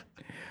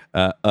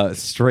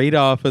straight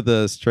off of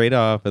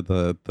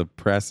the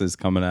presses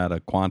coming out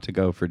of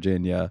Quantico,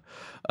 Virginia,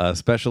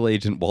 Special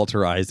Agent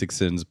Walter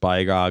Isaacson's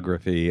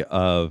biography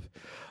of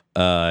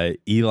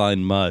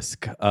Elon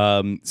Musk.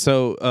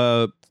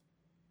 So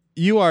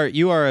you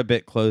are a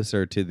bit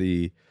closer to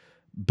the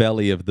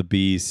belly of the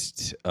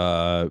beast,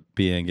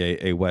 being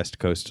a West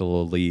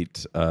Coastal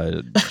elite,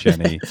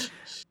 Jenny.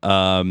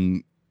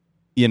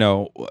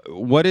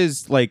 What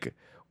is like?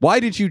 Why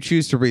did you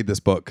choose to read this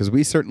book? Because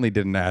we certainly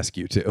didn't ask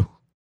you to.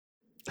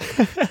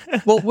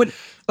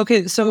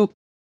 Okay, so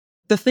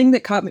the thing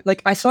that caught me,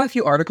 like, I saw a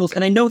few articles,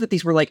 and I know that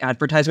these were like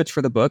advertisements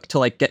for the book to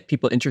like get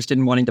people interested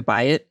in wanting to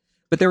buy it,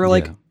 but they were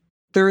like,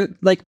 they're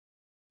like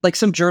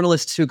some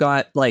journalists who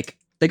got like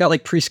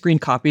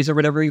pre-screened copies or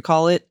whatever you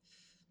call it,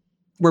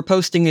 were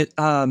posting it.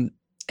 It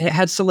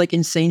had some like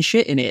insane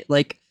shit in it,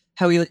 like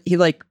how he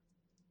like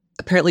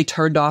apparently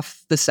turned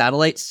off the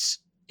satellites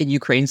in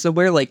Ukraine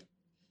somewhere. Like,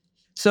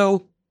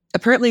 so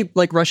apparently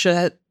like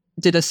Russia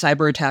did a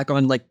cyber attack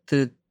on like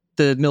the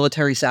the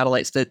military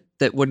satellites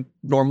that would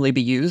normally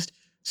be used.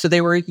 So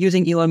they were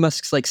using Elon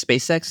Musk's like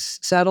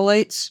SpaceX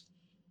satellites.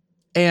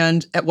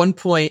 And at one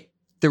point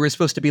there was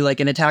supposed to be like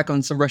an attack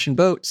on some Russian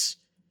boats,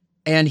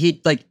 and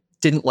he like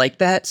didn't like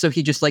that, so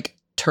he just like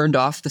turned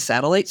off the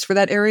satellites for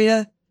that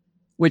area,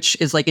 which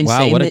is like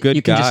insane. Wow, what a that good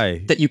you can guy.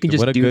 Just, that you can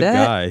just what a do good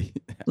that. guy.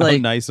 Like,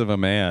 How nice of a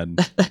man.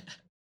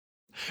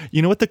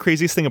 You know what the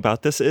craziest thing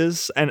about this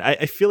is? And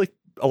I feel like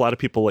a lot of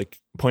people like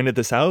pointed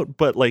this out,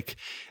 but like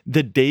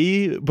the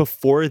day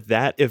before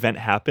that event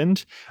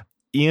happened,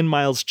 Ian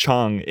Miles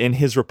Chong in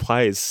his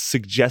replies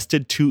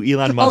suggested to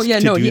Elon Musk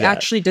he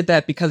actually did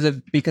that because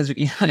of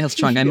Ian Miles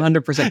Chong. I'm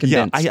 100%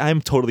 convinced. Yeah,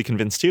 I'm totally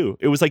convinced too.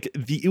 It was like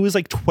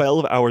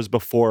 12 hours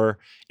before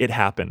it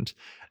happened.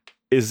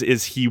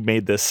 Is he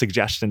made this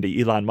suggestion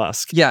to Elon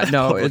Musk? Yeah,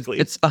 no,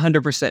 it's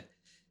 100%.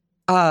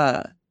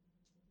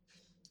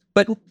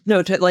 But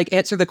no, to like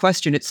answer the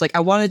question, it's like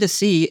I wanted to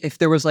see if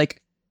there was like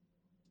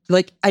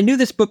I knew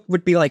this book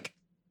would be like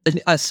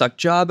a suck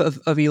job of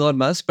Elon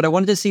Musk, but I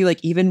wanted to see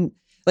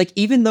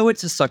even though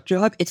it's a suck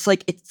job, it's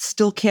like it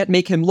still can't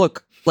make him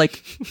look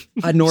like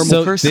a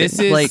normal person. This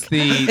is like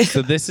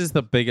this is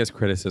the biggest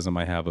criticism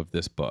I have of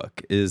this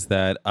book, is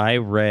that I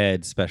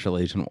read Special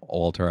Agent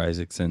Walter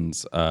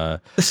Isaacson's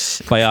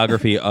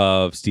biography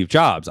of Steve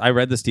Jobs. I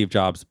read the Steve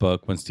Jobs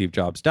book when Steve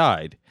Jobs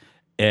died,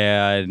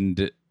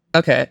 and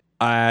okay,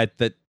 I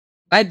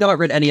had not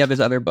read any of his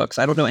other books.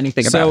 I don't know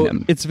anything about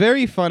him. It's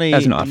very funny.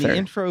 As an in author. the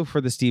intro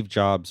for the Steve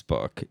Jobs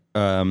book,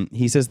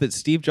 he says that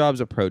Steve Jobs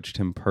approached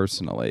him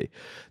personally,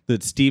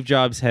 that Steve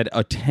Jobs had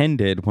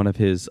attended one of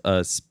his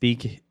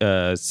speaking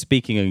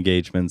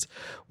engagements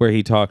where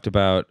he talked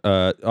about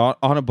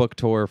on a book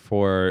tour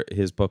for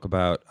his book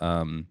about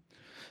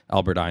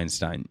Albert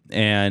Einstein.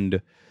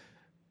 And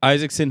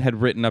Isaacson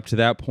had written up to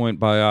that point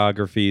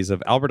biographies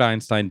of Albert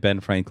Einstein, Ben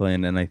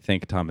Franklin, and I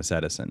think Thomas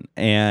Edison.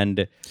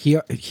 And he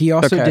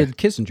also did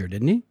Kissinger,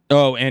 didn't he?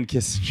 Oh, and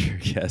Kissinger,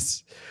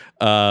 yes.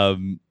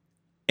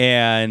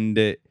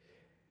 And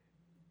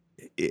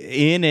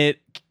in it,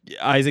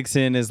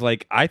 Isaacson is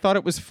like, I thought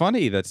it was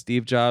funny that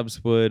Steve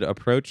Jobs would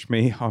approach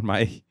me on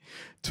my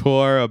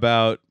tour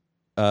about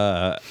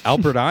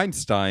Albert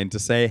Einstein to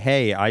say,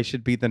 hey, I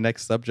should be the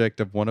next subject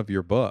of one of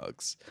your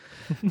books.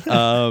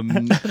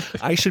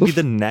 I should be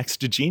the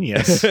next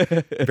genius.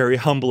 Very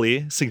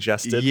humbly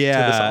suggested to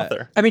this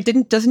author. I mean,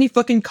 doesn't he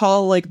fucking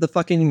call like the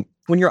fucking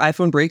when your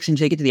iPhone breaks and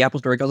you take it to the Apple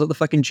Store, he calls it the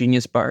fucking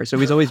Genius Bar. So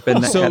he's always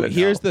been that kind of. So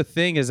here's the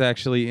thing: is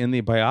actually in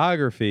the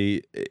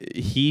biography,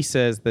 he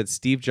says that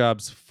Steve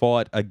Jobs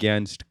fought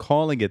against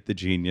calling it the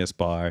Genius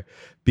Bar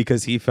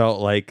because he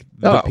felt like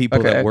the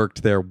people that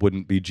worked there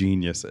wouldn't be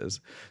geniuses.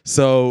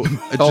 So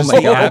just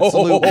the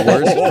absolute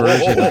worst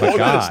version of a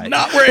guy. That's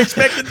not where I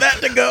expected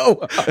that to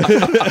go.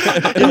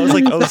 I was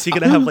like, oh, is he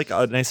going to have like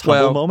a nice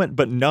humble moment?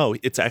 But no,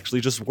 it's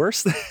actually just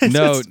worse.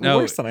 It's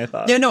worse than I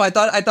thought. Yeah, no, I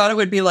thought it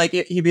would be like,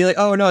 he'd be like,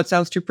 oh no, it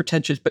sounds too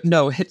pretentious. But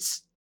no,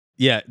 it's...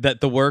 Yeah,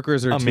 that the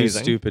workers are too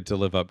stupid to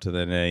live up to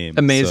the name.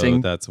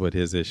 Amazing. So that's what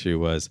his issue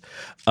was.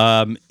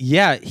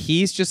 Yeah,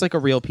 he's just like a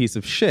real piece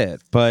of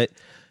shit. But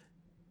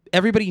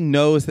everybody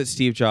knows that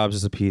Steve Jobs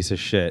is a piece of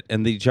shit.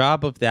 And the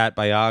job of that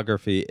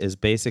biography is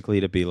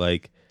basically to be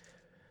like,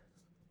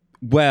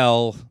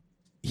 well,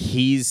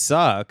 he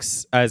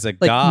sucks as a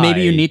guy.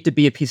 Maybe you need to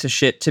be a piece of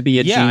shit to be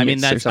a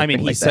genius.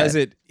 He says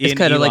it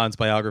in Elon's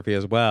biography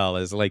as well,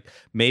 as like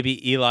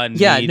maybe Elon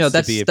needs to be a piece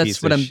of shit.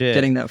 That's what I'm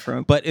getting that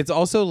from. But it's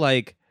also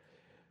like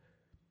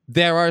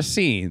there are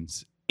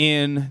scenes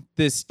in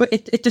this. But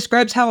it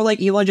describes how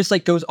like Elon just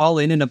like goes all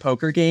in a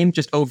poker game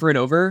just over and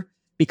over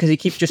because he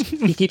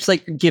keeps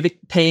like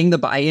paying the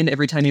buy-in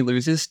every time he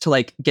loses to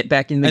like get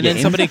back in the game. And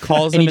then somebody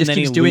calls him and he just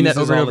keeps doing that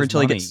over and over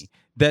until he gets.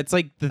 That's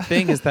like the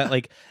thing is that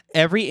like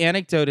every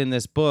anecdote in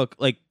this book,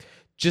 like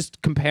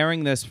just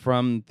comparing this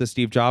from the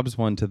Steve Jobs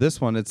one to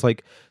this one, it's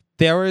like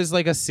there is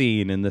like a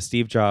scene in the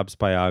Steve Jobs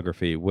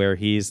biography where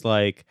he's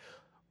like,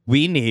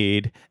 we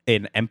need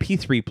an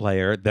MP3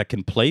 player that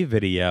can play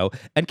video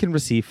and can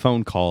receive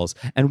phone calls,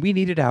 and we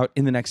need it out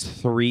in the next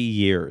 3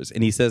 years.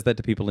 And he says that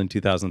to people in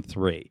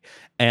 2003.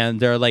 And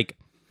they're like,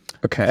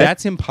 okay,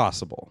 that's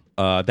impossible.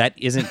 That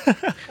isn't,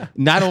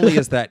 not only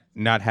is that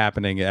not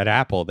happening at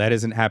Apple, that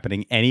isn't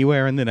happening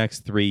anywhere in the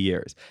next 3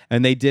 years.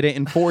 And they did it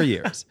in 4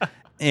 years.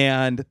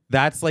 And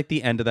that's like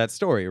the end of that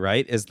story,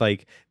 right? Is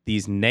like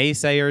these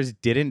naysayers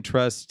didn't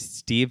trust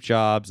Steve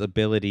Jobs'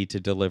 ability to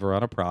deliver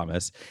on a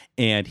promise.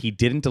 And he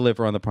didn't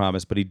deliver on the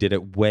promise, but he did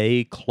it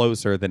way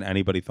closer than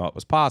anybody thought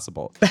was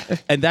possible.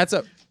 And that's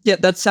yeah,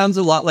 that sounds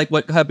a lot like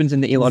what happens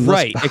in the Elon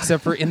Musk book. Right,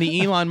 except for in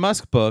the Elon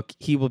Musk book,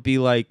 he will be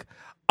like,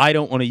 I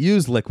don't want to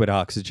use liquid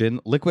oxygen.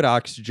 Liquid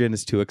oxygen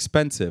is too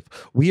expensive.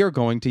 We are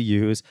going to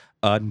use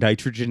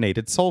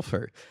nitrogenated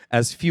sulfur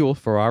as fuel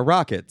for our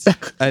rockets.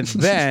 And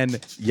then,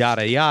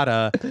 yada,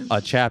 yada,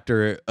 a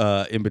chapter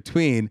in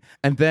between.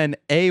 And then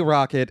a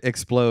rocket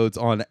explodes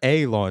on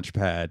a launch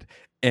pad.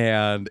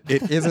 And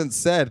it isn't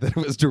said that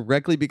it was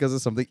directly because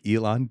of something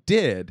Elon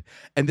did.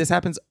 And this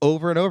happens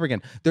over and over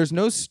again. There's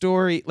no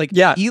story. Like,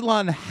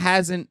 Elon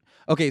hasn't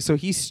Okay, so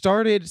he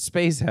started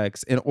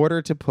SpaceX in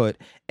order to put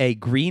a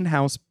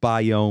greenhouse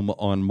biome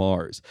on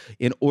Mars,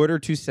 in order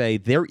to say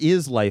there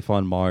is life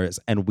on Mars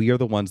and we are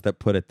the ones that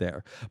put it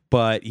there.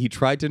 But he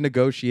tried to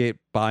negotiate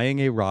buying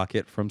a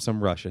rocket from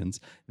some Russians.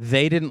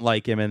 They didn't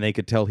like him and they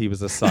could tell he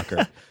was a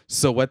sucker.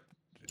 So what?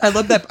 I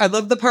love that. I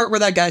love the part where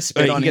that guy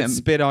spit on he him. gets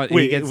spit on.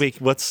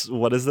 Wait,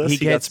 what is this?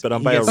 He got spit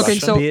on by a Okay, Russian?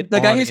 so the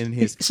guy who's in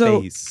his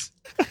so face.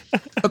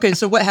 okay,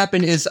 so what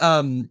happened is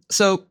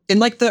so in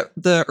like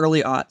the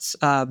early aughts,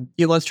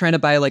 Elon's trying to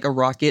buy like a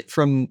rocket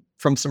from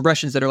some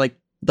Russians that are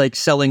like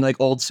selling like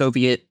old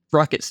Soviet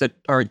rockets that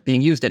aren't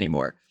being used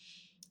anymore.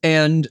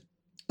 And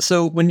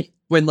so when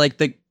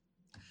like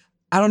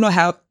I don't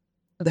know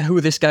who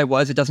this guy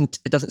was, it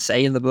doesn't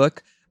say in the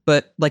book,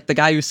 but like the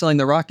guy who's selling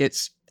the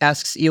rockets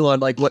asks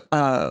Elon like what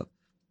are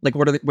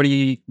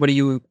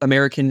you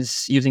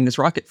Americans using this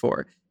rocket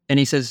for? And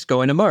he says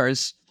going to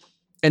Mars.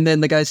 And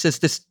then the guy says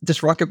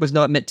this rocket was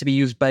not meant to be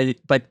used by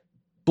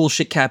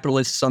bullshit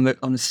capitalists on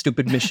a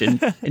stupid mission.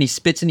 And he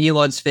spits in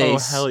Elon's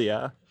face. Oh hell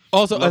yeah!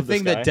 Also, Love a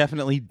thing this guy. that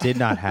definitely did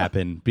not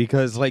happen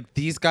because like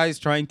these guys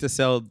trying to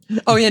sell.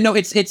 Oh yeah, no,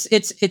 it's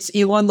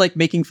Elon like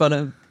making fun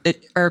of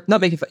it, or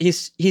not making fun.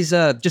 He's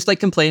just like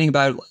complaining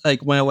about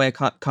like went away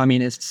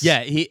communists. Yeah,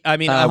 I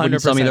mean, 100%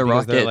 wouldn't sell me the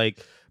because they're rocket.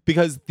 like.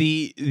 Because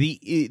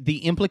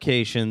the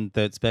implication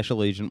that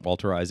Special Agent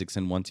Walter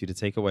Isaacson wants you to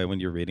take away when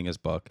you're reading his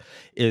book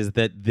is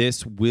that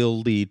this will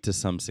lead to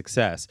some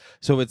success.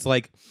 So it's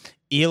like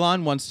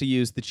Elon wants to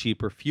use the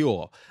cheaper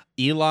fuel.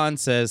 Elon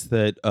says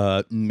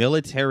that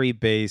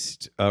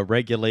military-based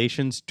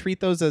regulations treat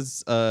those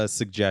as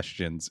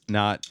suggestions,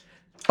 not.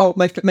 Oh,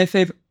 my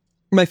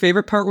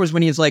favorite part was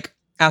when he's like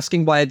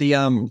asking why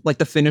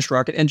the finished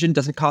rocket engine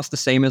doesn't cost the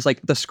same as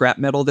like the scrap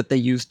metal that they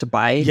used to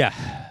buy.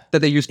 Yeah. That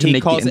they used to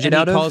make the engine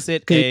out of. He calls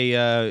it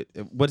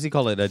what does he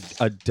call it? A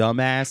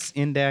dumbass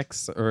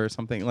index or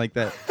something like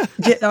that.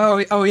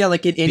 Oh yeah,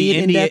 like an idiot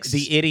index.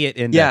 The idiot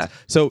index. Yeah.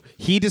 So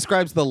he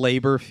describes the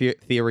labor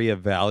theory of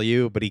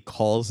value, but he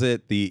calls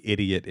it the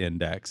idiot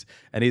index.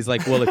 And he's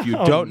like, well, if you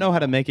don't know how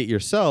to make it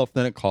yourself,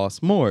 then it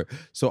costs more.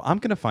 So I'm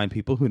going to find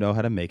people who know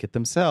how to make it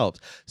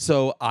themselves.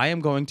 So I am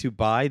going to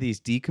buy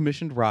these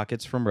decommissioned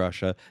rockets from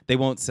Russia. They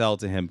won't sell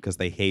to him because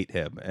they hate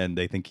him and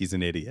they think he's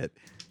an idiot.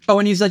 Oh,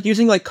 and he's like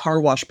using like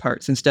car wash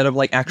parts instead of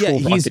like actual.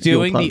 Yeah, he's rocket fuel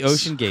doing the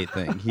pumps. OceanGate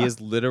thing. He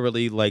is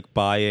literally like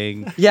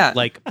buying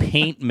like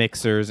paint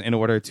mixers in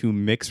order to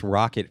mix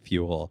rocket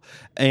fuel.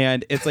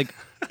 And it's like,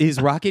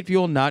 is rocket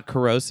fuel not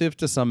corrosive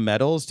to some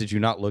metals? Did you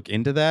not look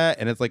into that?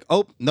 And it's like,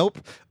 oh, nope.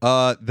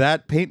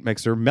 That paint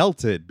mixer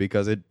melted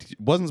because it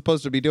wasn't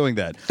supposed to be doing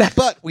that.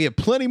 But we have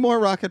plenty more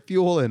rocket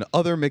fuel and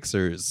other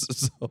mixers.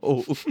 So,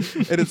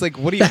 and it's like,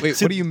 what do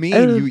you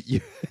mean?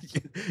 You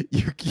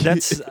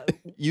That's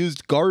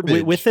used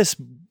garbage with this.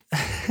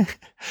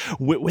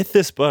 With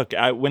this book,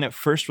 when it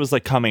first was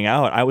like coming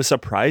out, I was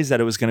surprised that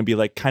it was going to be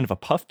like kind of a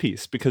puff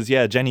piece because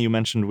Jenny, you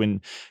mentioned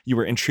when you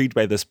were intrigued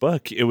by this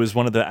book, it was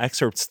one of the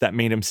excerpts that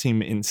made him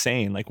seem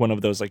insane, like one of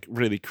those like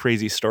really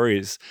crazy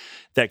stories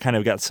that kind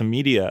of got some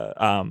media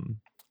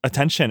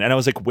attention. And I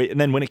was like, wait,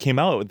 and then when it came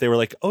out, they were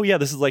like, oh yeah,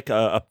 this is like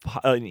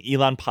an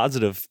Elon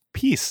positive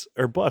piece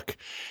or book.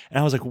 And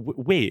I was like,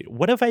 wait,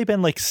 what have I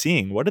been like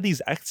seeing? What are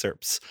these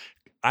excerpts?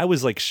 I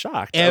was like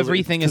shocked.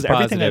 Everything is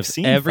positive. Everything I've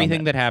seen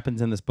everything that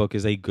happens in this book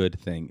is a good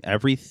thing.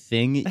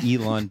 Everything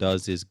Elon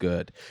does is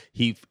good.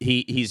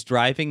 He's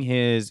driving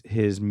his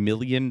 $1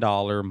 million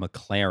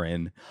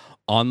McLaren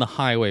on the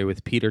highway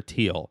with Peter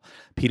Thiel.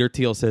 Peter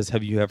Thiel says,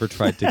 have you ever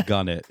tried to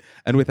gun it?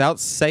 And without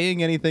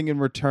saying anything in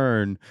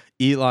return,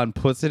 Elon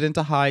puts it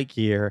into high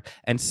gear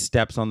and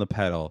steps on the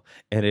pedal.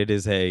 And it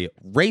is a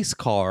race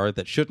car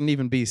that shouldn't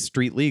even be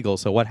street legal.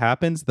 So what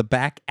happens? The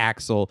back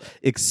axle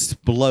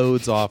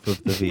explodes off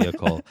of the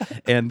vehicle.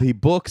 And the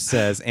book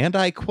says, and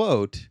I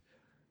quote,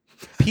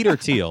 Peter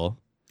Thiel,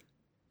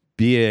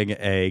 being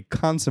a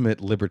consummate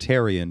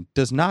libertarian,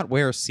 does not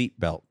wear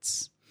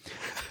seatbelts.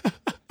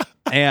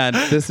 And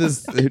this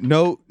is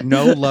no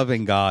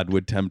loving God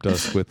would tempt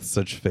us with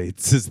such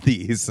fates as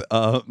these.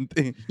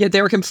 Yeah,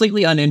 they were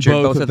completely uninjured,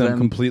 both of them.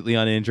 Completely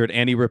uninjured.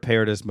 And he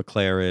repaired his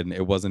McLaren.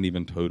 It wasn't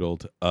even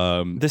totaled.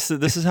 This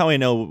is how I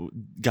know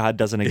God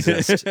doesn't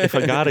exist. If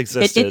a God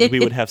existed,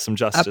 we would have some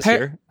justice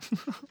here.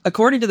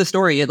 According to the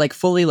story, it like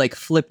fully like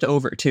flipped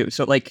over too.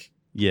 So like,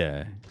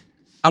 yeah,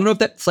 I don't know if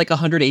that's like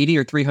 180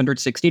 or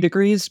 360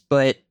 degrees,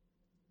 but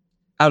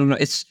I don't know.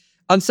 It's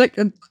on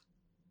second.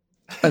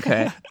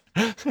 Okay.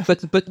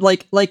 But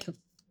like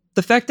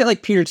the fact that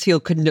like Peter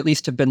Thiel couldn't at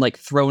least have been like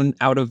thrown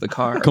out of the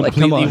car,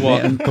 completely like come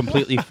on, man.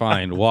 Completely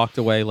fine, walked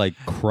away like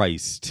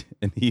Christ,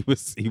 and he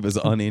was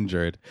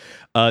uninjured.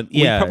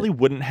 We probably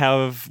wouldn't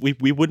have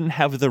we wouldn't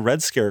have the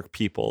Red Scare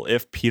people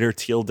if Peter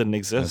Thiel didn't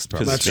exist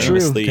because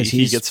famously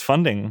he gets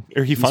funding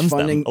or he funds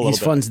them a little bit.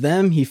 He funds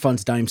them. He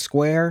funds Dime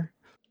Square.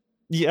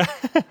 Yeah,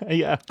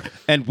 yeah.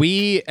 And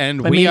we if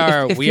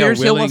are Peter we are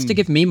Thiel willing, wants to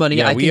give me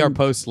money, we are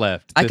post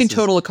left. I can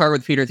total a car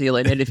with Peter Thiel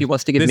in it if he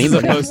wants to give me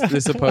money. This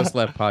is a post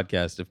left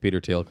podcast. If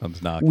Peter Thiel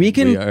comes knocking,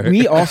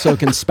 we also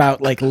can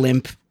spout like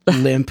limp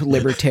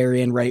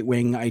libertarian right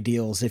wing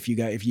ideals if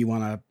you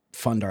want to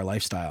fund our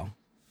lifestyle.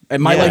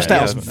 And my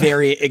lifestyle is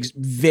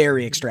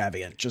very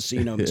extravagant, just so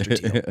you know, Mr.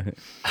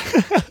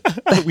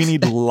 Teal. We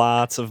need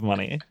lots of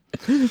money.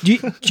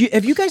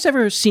 Have you guys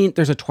ever seen,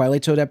 there's a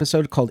Twilight Zone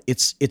episode called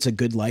It's a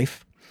Good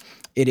Life?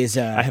 It is.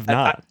 I have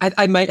not.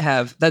 I might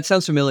have. That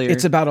sounds familiar.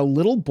 It's about a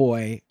little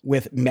boy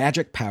with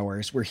magic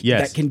powers where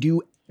that can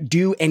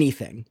do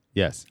anything.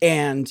 Yes.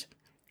 And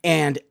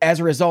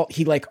as a result,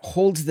 he like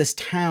holds this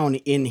town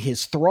in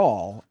his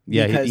thrall.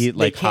 Yeah, he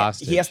like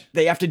hostage.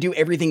 They have to do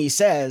everything he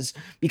says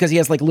because he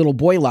has like little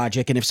boy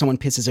logic. And if someone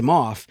pisses him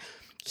off,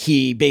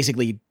 he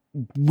basically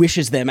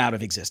wishes them out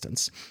of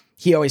existence.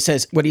 He always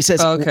says what he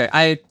says. Oh, okay,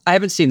 I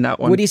haven't seen that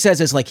one. What he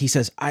says is like he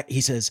says,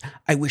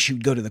 I wish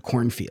you'd go to the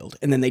cornfield,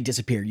 and then they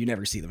disappear. You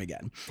never see them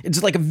again.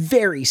 It's like a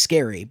very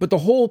scary. But the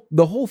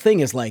whole thing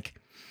is like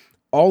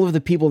all of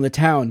the people in the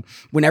town.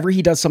 Whenever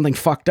he does something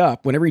fucked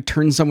up, whenever he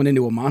turns someone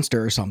into a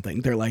monster or something,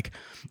 they're like,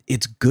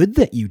 "It's good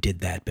that you did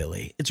that,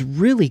 Billy. It's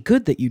really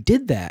good that you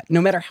did that,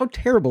 no matter how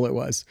terrible it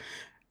was."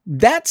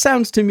 That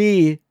sounds to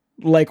me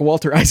like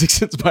Walter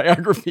Isaacson's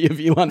biography of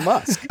Elon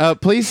Musk.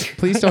 Please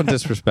don't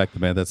disrespect the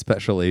man. That's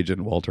Special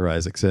Agent Walter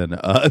Isaacson.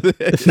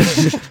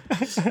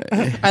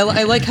 I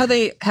like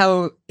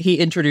how he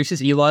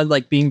introduces Elon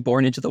like being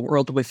born into the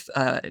world with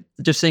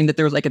just saying that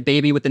there was like a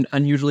baby with an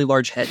unusually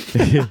large head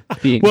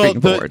being born.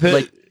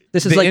 Like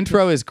this is the like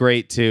intro is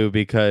great too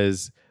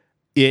because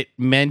it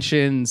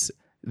mentions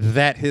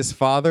that his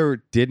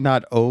father did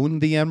not own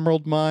the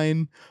emerald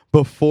mine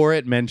before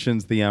it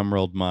mentions the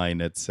emerald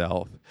mine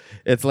itself.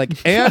 It's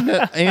like,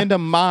 and a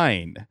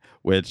mine,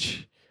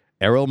 which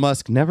Errol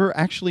Musk never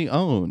actually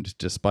owned,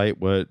 despite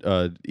what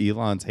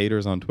Elon's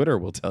haters on Twitter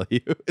will tell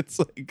you. It's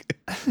like...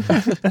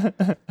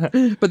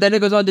 But then it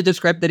goes on to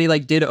describe that he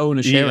like did own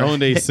a share. He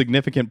owned a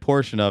significant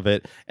portion of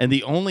it. And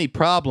the only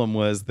problem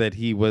was that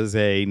he was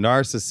a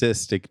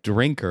narcissistic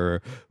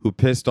drinker who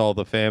pissed all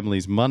the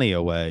family's money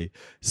away.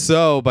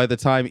 So by the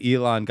time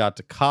Elon got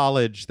to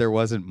college, there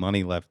wasn't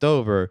money left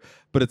over.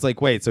 But it's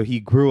like, wait, so he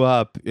grew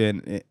up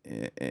in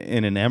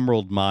an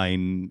emerald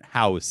mine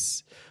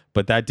house,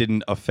 but that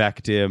didn't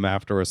affect him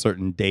after a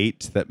certain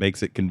date that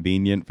makes it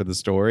convenient for the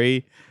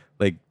story?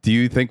 Like, do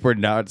you think we're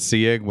not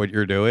seeing what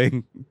you're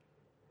doing?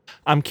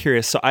 I'm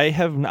curious. So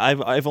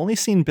I've only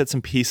seen bits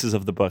and pieces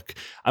of the book.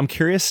 I'm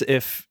curious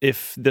if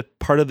the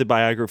part of the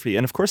biography,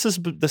 and of course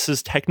this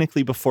is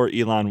technically before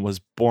Elon was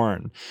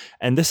born,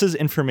 and this is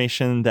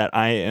information that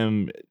I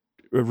am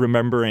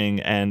remembering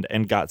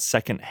and got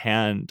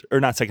secondhand, or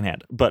not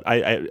secondhand, but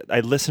I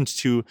listened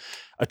to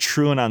a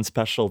TrueAnon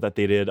special that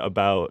they did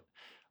about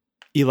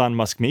Elon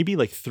Musk maybe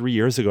like 3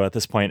 years ago at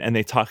this point, and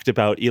they talked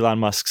about Elon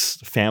Musk's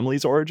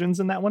family's origins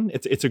in that one.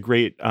 It's a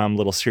great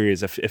little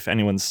series if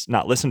anyone's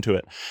not listened to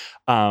it.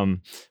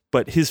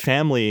 But his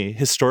family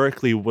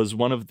historically was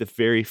one of the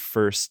very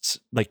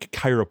first like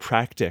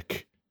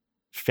chiropractic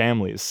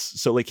families.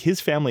 So like his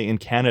family in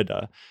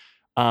Canada,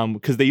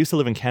 because they used to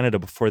live in Canada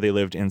before they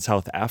lived in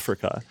South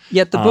Africa.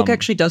 Yeah, the book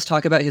actually does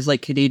talk about his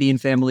like Canadian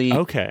family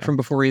from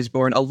before he was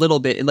born a little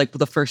bit in like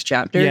the first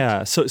chapter.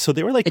 Yeah, so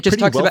they were like it just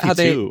pretty talks about how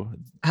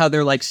too.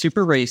 they're like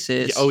super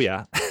racist. Oh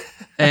yeah.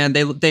 And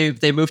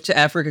they moved to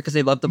Africa because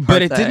they loved the apartheid.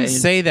 But it didn't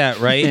say that,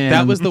 right?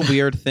 That was the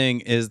weird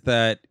thing is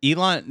that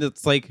Elon,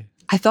 it's like,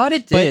 I thought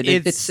it did.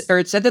 It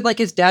said that like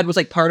his dad was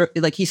like part of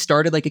like he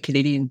started like a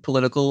Canadian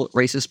political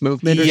racist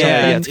movement or something.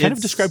 Yeah, it's kind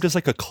of described as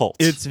like a cult.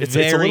 It's a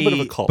little bit of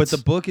a cult. But the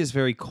book is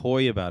very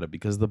coy about it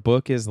because the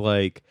book is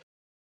like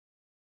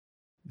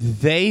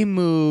they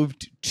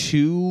moved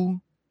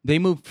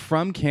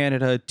from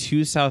Canada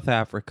to South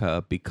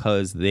Africa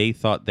because they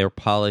thought their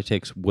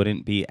politics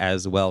wouldn't be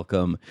as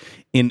welcome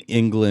in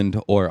England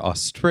or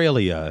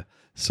Australia.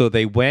 So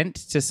they went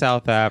to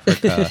South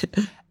Africa.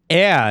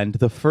 And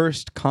the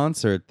first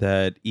concert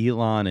that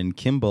Elon and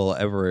Kimball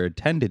ever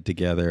attended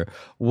together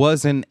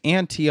was an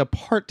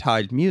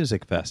anti-apartheid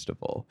music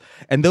festival.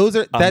 And that's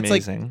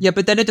amazing. Like, yeah,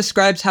 but then it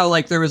describes how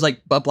like there was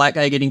like a black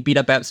guy getting beat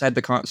up outside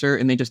the concert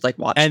and they just like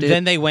watched it. And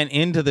then they went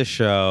into the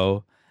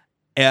show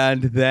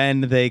and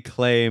then they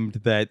claimed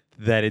that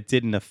it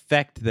didn't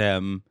affect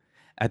them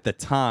at the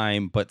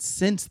time. But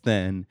since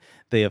then,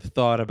 they have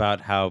thought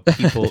about how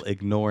people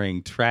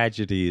ignoring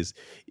tragedies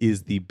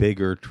is the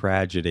bigger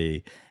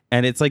tragedy.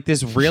 And it's like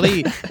this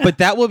really, but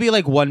that will be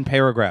like one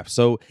paragraph.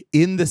 So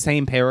in the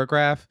same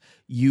paragraph,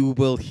 you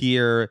will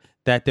hear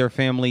that their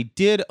family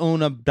did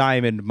own a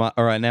diamond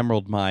or an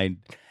emerald mine,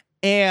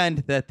 and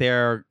that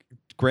their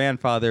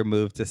grandfather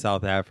moved to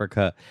South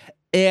Africa,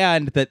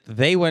 and that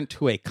they went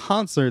to a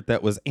concert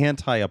that was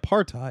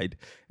anti-apartheid.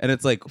 And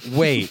it's like,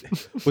 wait,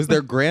 was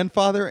their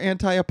grandfather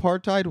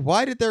anti-apartheid?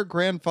 Why did their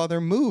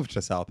grandfather move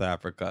to South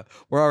Africa?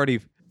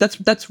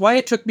 That's why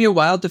it took me a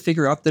while to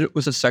figure out that it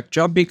was a suck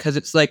job, because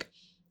it's like,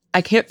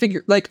 I can't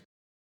figure, like,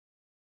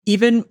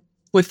 even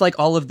with, like,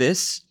 all of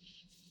this,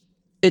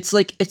 it's,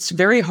 like, it's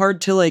very hard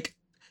to, like,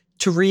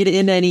 to read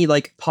in any,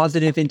 like,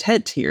 positive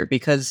intent here,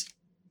 because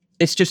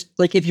it's just,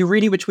 like, if you're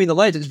reading between the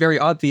lines, it's very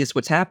obvious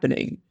what's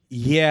happening.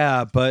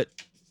 Yeah, but...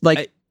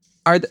 Like,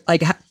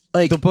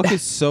 Like, the book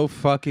is so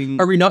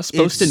fucking. Are we not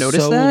supposed to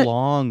notice so that?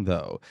 long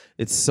though?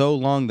 It's so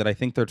long that I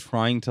think they're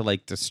trying to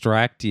like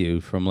distract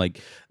you from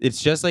like.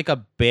 It's just like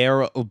a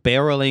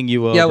barreling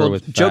you over. Yeah, well,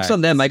 with jokes facts.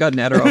 on them. I got an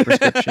Adderall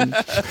prescription.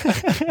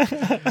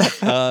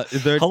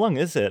 How long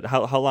is it?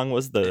 How long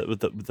was the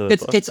book?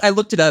 It's. I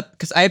looked it up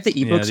because I have the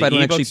ebook, Yeah, so I the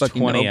don't actually ebook's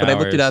fucking know. 20 But I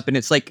looked it hours. up, and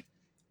it's like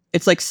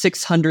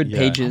 600 Yeah.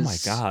 pages. Oh my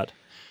god.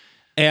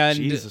 And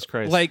Jesus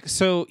Christ. like,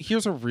 so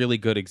here's a really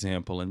good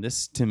example, and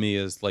this to me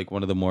is like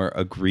one of the more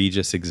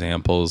egregious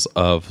examples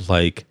of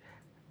like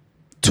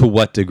to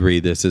what degree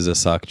this is a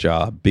suck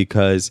job,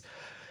 because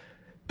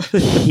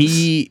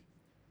his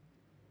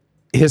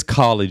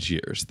college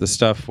years, the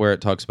stuff where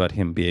it talks about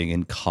him being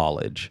in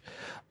college,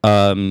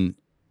 what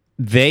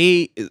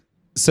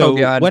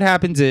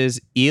happens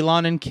is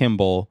Elon and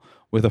Kimball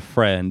with a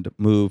friend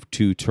move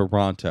to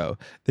Toronto.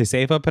 They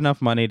save up enough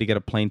money to get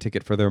a plane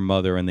ticket for their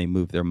mother, and they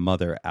move their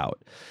mother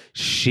out.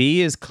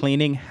 She is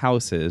cleaning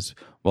houses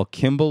while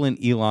Kimball and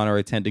Elon are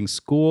attending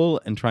school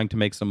and trying to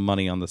make some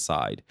money on the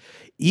side.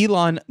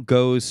 Elon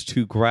goes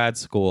to grad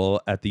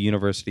school at the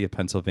University of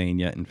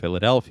Pennsylvania in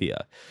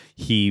Philadelphia.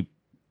 He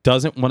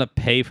doesn't want to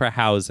pay for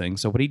housing,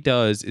 so what he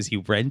does is he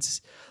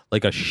rents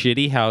like a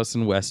shitty house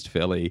in West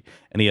Philly,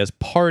 and he has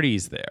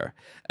parties there.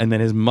 And then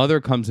his mother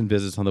comes and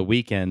visits on the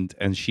weekend,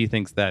 and she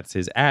thinks that's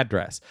his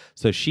address.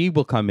 So she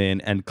will come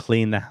in and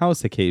clean the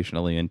house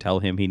occasionally and tell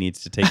him he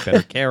needs to take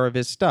better care of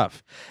his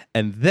stuff.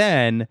 And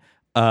then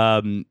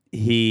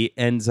he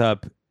ends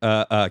up,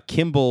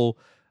 Kimball,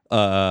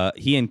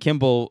 he and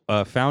Kimball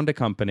found a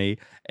company,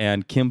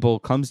 and Kimball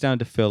comes down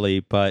to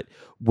Philly. But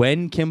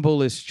when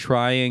Kimball is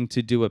trying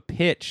to do a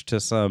pitch to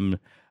some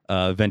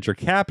venture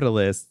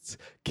capitalists,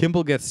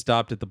 Kimball gets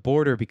stopped at the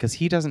border because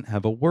he doesn't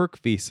have a work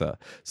visa.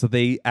 So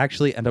they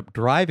actually end up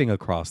driving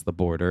across the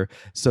border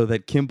so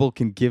that Kimball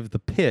can give the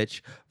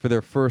pitch for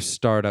their first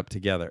startup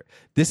together.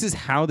 This is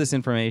how this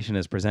information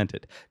is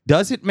presented.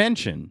 Does it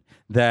mention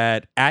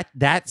that at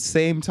that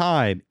same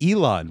time,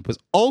 Elon was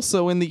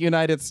also in the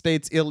United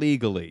States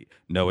illegally?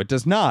 No, it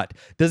does not.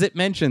 Does it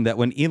mention that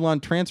when Elon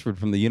transferred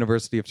from the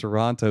University of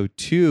Toronto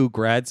to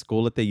grad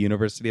school at the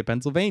University of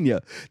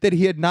Pennsylvania, that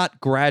he had not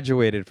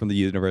graduated from the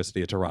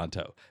University of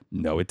Toronto?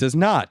 No, it does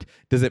not.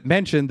 Does it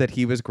mention that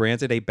he was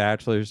granted a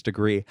bachelor's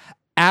degree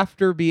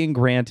after being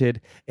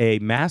granted a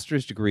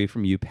master's degree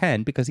from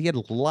UPenn because he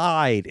had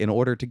lied in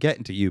order to get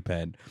into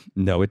UPenn?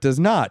 No, it does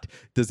not.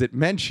 Does it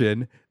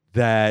mention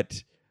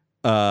that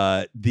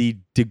the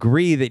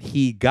degree that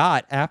he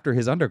got after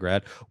his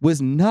undergrad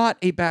was not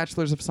a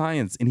bachelor's of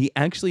science, and he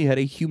actually had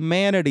a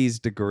humanities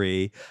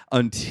degree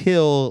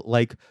until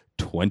like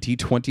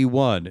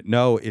 2021?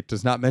 No, it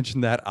does not mention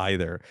that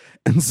either.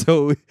 And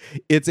so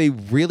it's a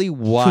really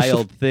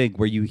wild thing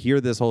where you hear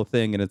this whole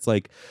thing and it's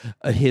like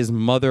his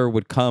mother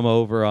would come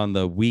over on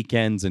the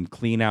weekends and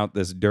clean out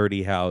this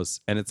dirty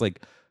house, and it's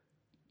like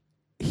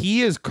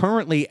he is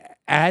currently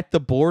at the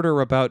border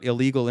about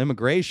illegal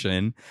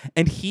immigration,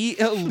 and he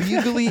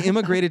illegally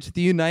immigrated to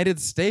the United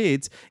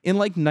States in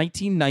like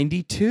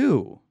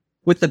 1992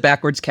 with the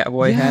backwards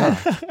cowboy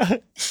hat.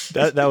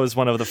 that was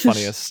one of the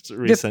funniest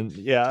recent.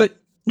 Yeah. But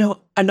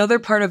no, another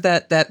part of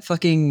that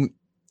fucking,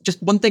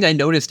 just one thing I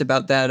noticed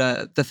about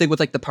that the thing with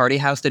like the party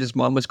house that his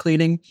mom was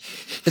cleaning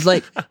is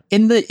like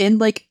in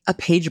like a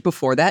page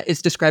before that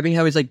is describing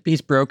how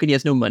he's broke and he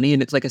has no money,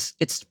 and it's like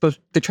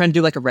they're trying to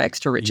do like a rags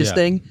to riches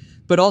thing,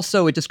 but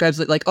also it describes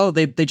it like, oh,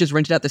 they just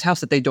rented out this house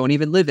that they don't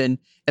even live in,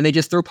 and they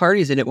just throw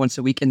parties in it once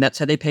a week, and that's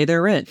how they pay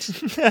their rent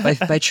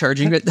by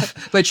charging it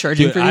for these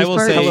parties.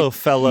 Say, hello,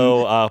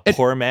 fellow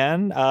poor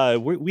man.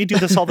 We do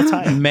this all the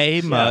time.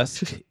 May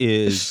Musk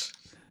is.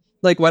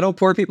 Like, why don't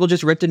poor people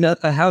just rent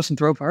a house and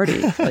throw a party?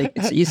 Like,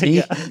 it's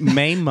easy.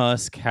 May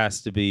Musk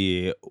has to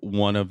be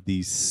one of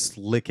the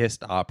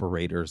slickest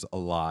operators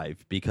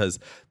alive, because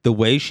the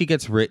way she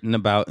gets written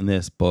about in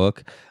this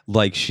book,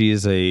 like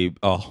she's a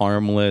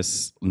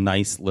harmless,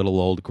 nice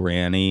little old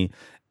granny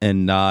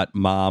and not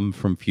mom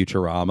from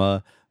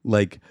Futurama.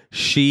 Like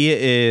she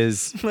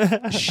is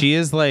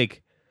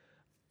like,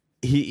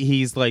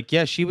 he's like,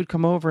 yeah, she would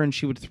come over and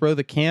she would throw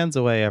the cans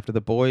away after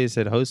the boys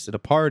had hosted a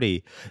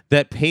party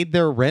that paid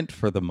their rent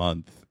for the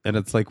month. And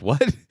it's like,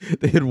 what?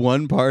 They had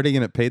one party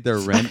and it paid their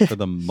rent for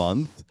the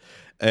month?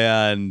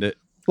 And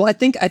well, I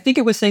think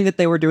it was saying that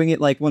they were doing it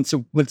like once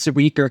a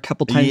week or a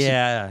couple times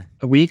a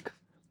week.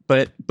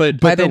 But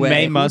by the way,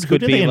 May Musk who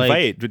would did be they like,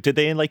 invite? Did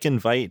they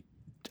invite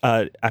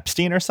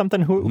Epstein or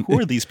something? Who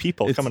are these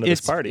people coming to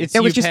this party? It's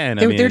it was UPenn.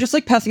 just they're just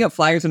like passing out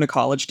flyers in a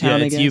college town.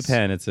 Yeah, it's I guess.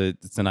 UPenn.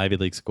 It's an Ivy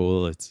League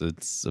school.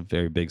 It's a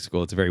very big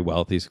school. It's a very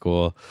wealthy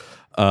school.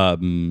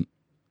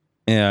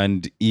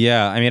 And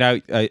yeah, I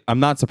mean, I'm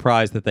not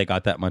surprised that they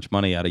got that much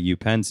money out of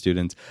UPenn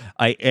students.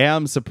 I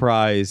am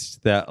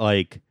surprised that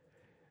like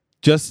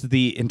just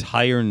the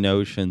entire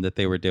notion that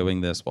they were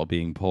doing this while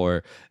being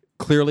poor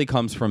clearly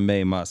comes from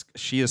Mae Musk.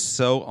 She is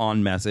so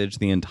on message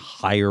the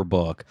entire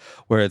book,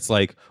 where it's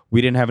like,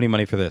 we didn't have any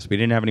money for this. We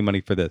didn't have any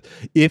money for this.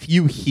 If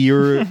you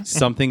hear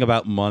something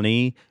about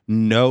money,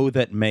 know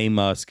that Mae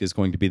Musk is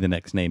going to be the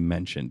next name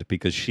mentioned,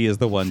 because she is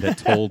the one that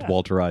told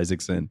Walter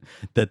Isaacson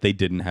that they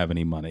didn't have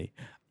any money.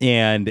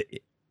 And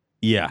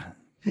yeah.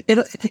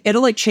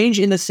 It'll like change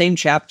in the same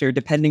chapter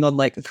depending on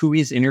like who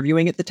he's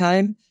interviewing at the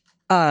time,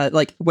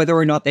 like whether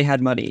or not they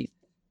had money.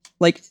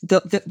 Like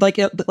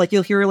like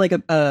you'll hear like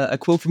a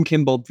quote from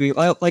Kimball,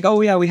 like,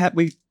 oh yeah, we got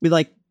like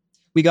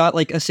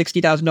a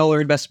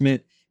 $60,000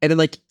 investment, and then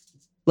like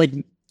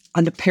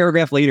on the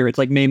paragraph later, it's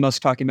like Mae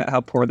Musk talking about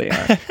how poor they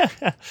are.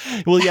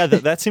 Well, yeah,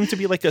 that seemed to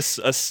be like a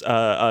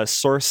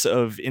source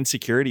of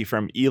insecurity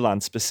from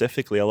Elon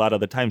specifically. A lot of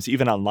the times,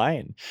 even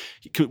online,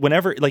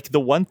 whenever like the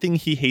one thing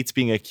he hates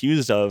being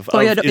accused of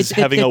is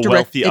having a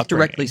wealthy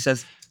upbringing.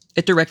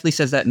 It directly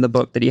says that in the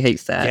book, that he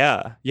hates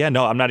that. Yeah.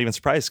 No, I'm not even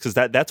surprised, because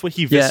that's what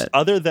he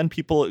other than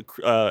people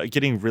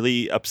getting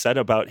really upset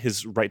about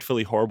his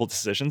rightfully horrible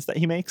decisions that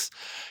he makes.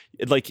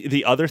 Like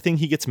the other thing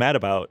he gets mad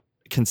about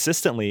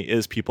consistently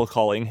is people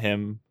calling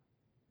him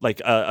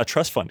like a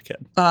trust fund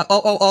kid.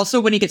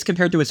 Also when he gets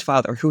compared to his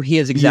father, who he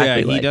is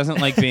exactly like. He doesn't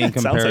like being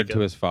compared to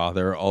his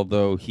father,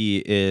 although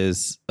he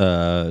is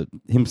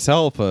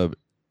himself a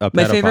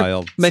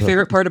pedophile. My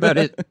favorite part about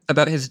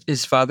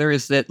his father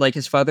is that like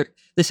his father,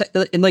 this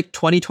in like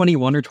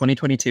 2021 or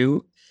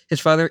 2022, his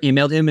father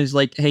emailed him and is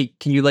like, hey,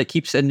 can you like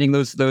keep sending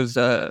those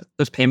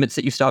payments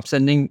that you stopped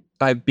sending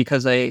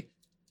because I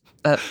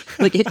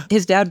like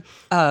his dad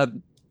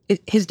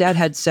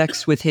had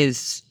sex with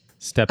his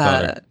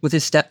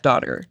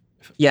stepdaughter.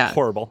 Yeah.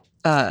 Horrible.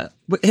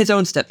 His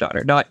own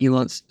stepdaughter, not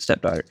Elon's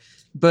stepdaughter.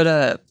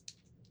 But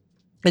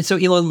and so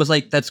Elon was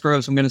like, that's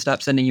gross, I'm going to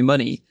stop sending you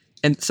money.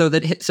 And so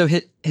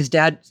his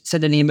dad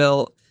sent an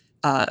email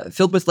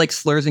filled with like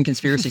slurs and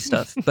conspiracy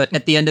stuff. But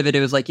at the end of it, it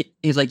was like,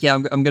 he's like, yeah,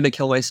 I'm going to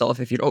kill myself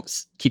if you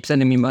don't keep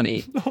sending me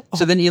money.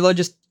 So then Elon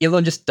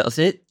just does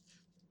it.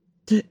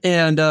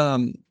 And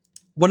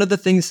one of the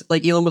things,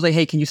 like, Elon was like,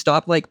 hey, can you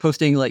stop like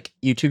posting like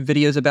YouTube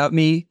videos about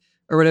me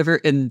or whatever?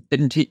 And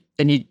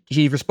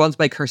he responds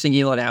by cursing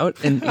Elon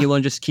out, and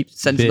Elon just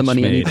sends the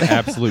money anyway.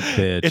 Absolute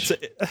bitch.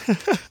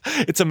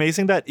 It's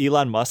amazing that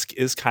Elon Musk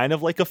is kind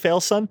of like a fail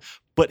son,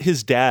 but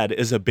his dad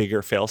is a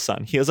bigger fail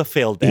son. He has a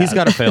failed dad. He's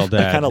got a failed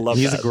dad. I kind of love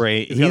he's that.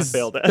 Great. He's got a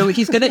failed dad. So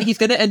he's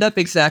gonna end up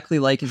exactly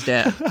like his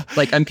dad.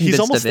 Like, I'm convinced he's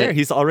almost of it. there.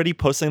 He's already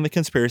posting the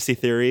conspiracy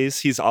theories.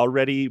 He's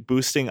already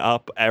boosting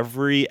up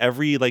every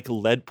like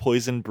lead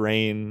poison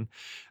brain,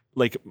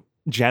 like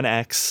Gen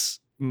X,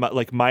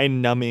 like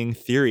mind-numbing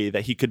theory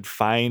that he could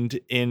find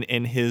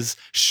in his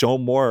show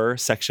more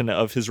section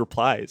of his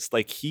replies.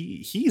 Like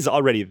he's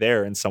already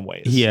there in some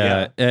ways.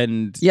 Yeah.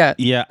 And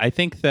yeah, I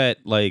think that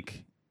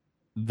like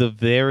the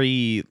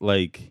very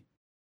like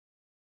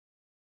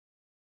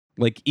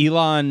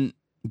Elon,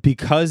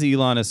 because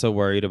Elon is so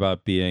worried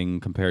about being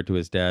compared to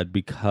his dad,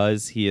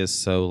 because he is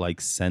so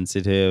like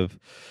sensitive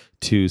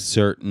to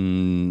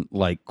certain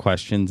like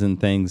questions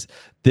and things.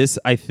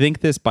 I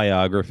think this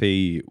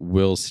biography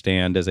will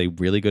stand as a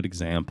really good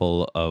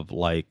example of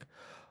like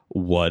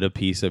what a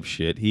piece of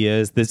shit he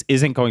is. This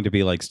isn't going to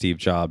be like Steve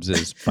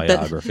Jobs'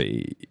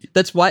 biography.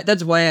 That's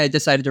why I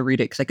decided to read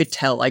it, because I could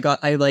tell. I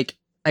got like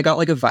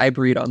a vibe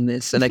read on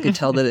this, and I could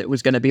tell that it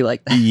was going to be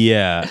like that.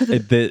 Yeah.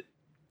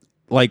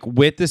 Like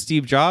with the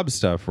Steve Jobs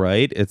stuff,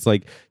 right? It's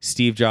like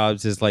Steve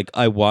Jobs is like,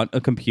 I want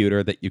a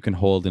computer that you can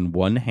hold in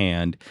one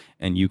hand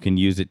and you can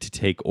use it to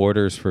take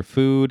orders for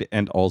food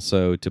and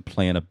also to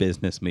plan a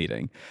business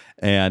meeting.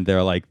 And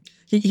they're like,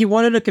 he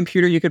wanted a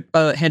computer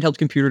handheld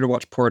computer to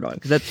watch porn on,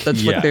 because the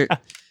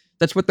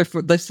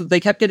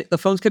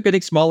phones kept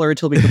getting smaller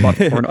until we could watch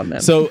porn on them.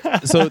 So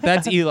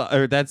that's Elon,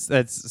 or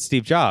that's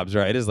Steve Jobs,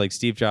 right? Is like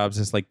Steve Jobs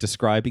is like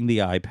describing the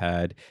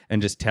iPad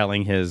and just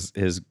telling his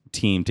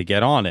team to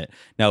get on it.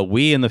 Now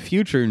we in the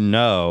future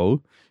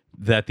know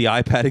that the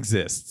iPad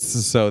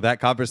exists, so that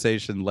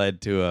conversation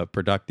led to a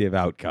productive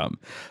outcome.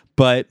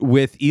 But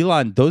with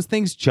Elon, those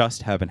things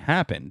just haven't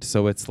happened.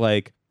 So it's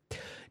like,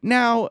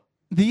 now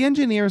the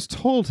engineers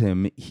told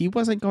him he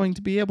wasn't going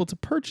to be able to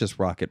purchase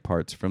rocket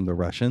parts from the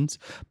Russians,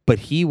 but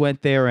he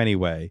went there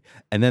anyway.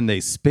 And then they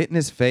spit in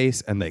his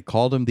face and they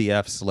called him the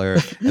F slur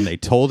and they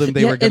told him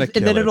they were going to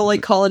kill him. And then it'll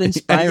like call it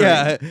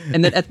inspiring.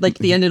 And then at like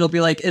the end, it'll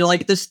be like,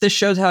 this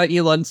shows how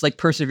Elon's like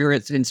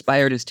perseverance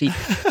inspired his team.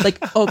 Like,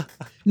 oh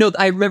no,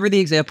 I remember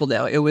the example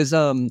now. It was,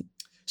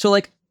 so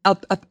like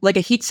a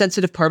heat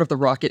sensitive part of the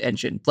rocket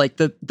engine, like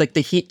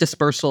the heat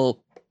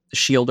dispersal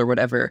shield or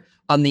whatever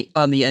on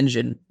the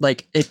engine,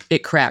 like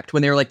it cracked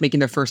when they were like making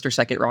their first or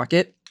second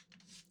rocket.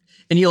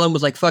 And Elon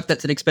was like, fuck,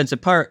 that's an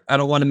expensive part, I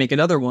don't want to make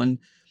another one.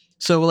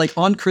 So like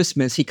on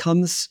Christmas, he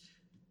comes,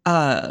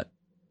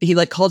 he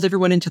like calls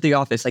everyone into the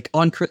office like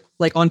on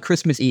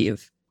Christmas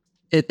Eve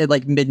at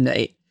like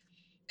midnight,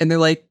 and they're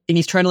like, and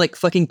he's trying to like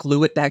fucking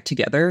glue it back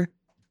together,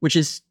 which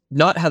is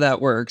not how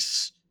that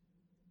works.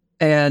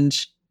 And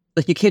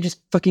like, you can't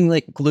just fucking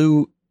like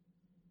glue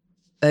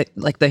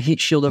like the heat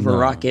shield of a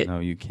rocket. No,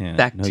 you can't.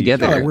 Back No,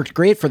 together. Oh, it worked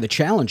great for the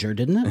Challenger,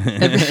 didn't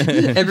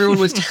it? Everyone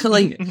was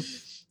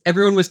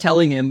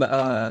telling him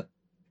that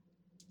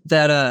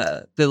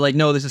they're like,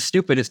 no, this is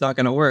stupid. It's not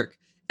going to work.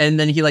 And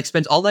then he like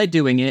spends all night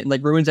doing it and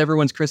like ruins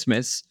everyone's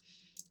Christmas.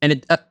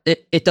 And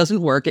it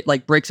doesn't work. It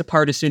like breaks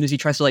apart as soon as he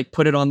tries to like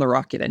put it on the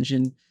rocket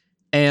engine.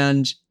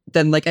 And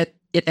then like it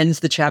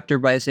ends the chapter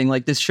by saying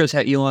like, this shows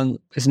how Elon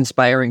is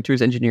inspiring to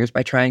his engineers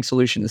by trying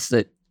solutions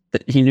that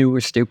he knew were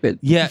stupid.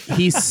 Yeah,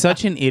 he's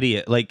such an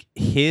idiot. Like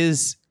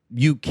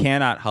you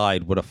cannot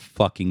hide what a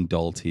fucking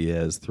dolt he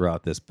is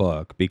throughout this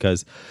book,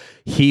 because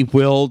he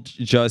will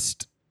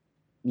just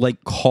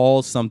like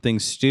call something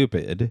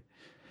stupid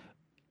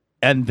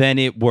and then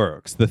it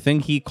works. The thing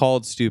he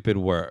called stupid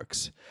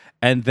works.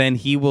 And then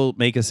he will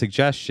make a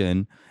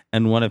suggestion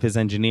and one of his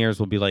engineers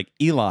will be like,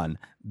 Elon,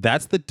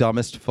 that's the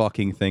dumbest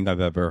fucking thing I've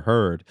ever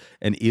heard.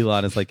 And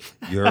Elon is like,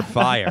 you're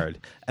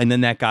fired. And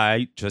then that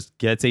guy just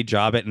gets a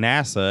job at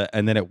NASA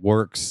and then it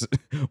works.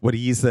 What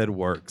he said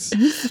works.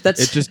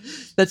 That's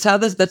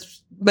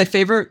my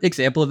favorite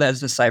example of that is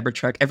the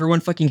Cybertruck.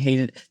 Everyone fucking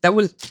hated it. That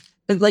was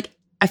like,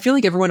 I feel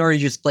like everyone already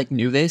just like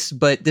knew this,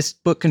 but this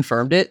book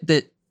confirmed it,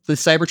 that the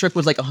Cybertruck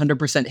was like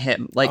 100%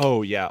 him. Like,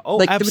 oh yeah. Oh,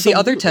 like absolutely. the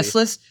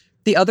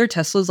other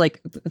Teslas,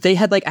 like they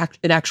had like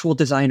an actual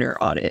designer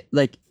on it,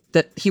 like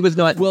that he was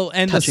not. Well,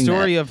 and the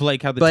story that. of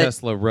like how the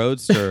Tesla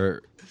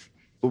Roadster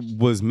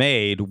was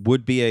made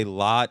would be a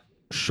lot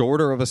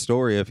shorter of a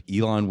story if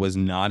Elon was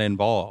not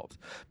involved,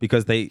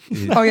 because they.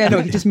 Oh yeah,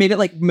 no, he just made it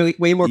like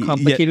way more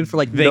complicated for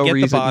like they no get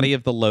reason. the body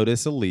of the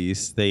Lotus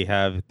Elise. They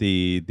have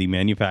the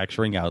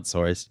manufacturing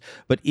outsourced,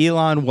 but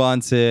Elon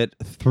wants it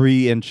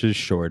 3 inches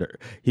shorter.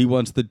 He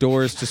wants the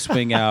doors to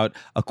swing out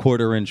a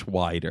 1/4 inch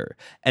wider,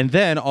 and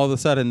then all of a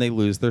sudden they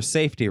lose their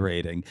safety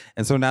rating,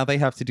 and so now they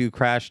have to do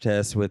crash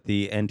tests with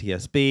the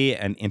NTSB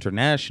and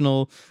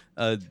international.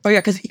 Oh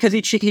yeah, because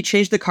he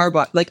changed the car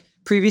body. Like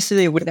previously,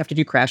 they wouldn't have to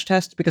do crash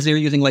tests because they were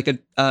using like a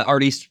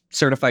already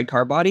certified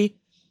car body.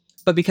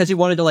 But because he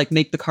wanted to like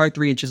make the car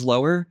 3 inches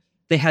lower,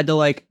 they had to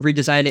like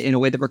redesign it in a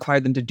way that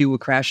required them to do a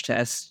crash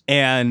test,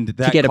 and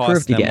that to get cost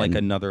approved them again. like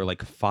another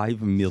like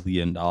 $5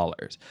 million.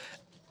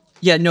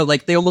 Yeah, no,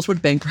 like they almost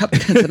went bankrupt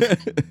because of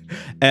that.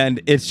 And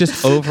it's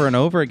just over and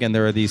over again.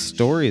 There are these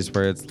stories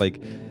where it's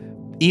like,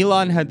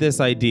 Elon had this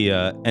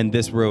idea and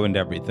this ruined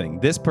everything.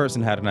 This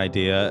person had an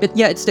idea.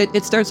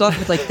 It starts off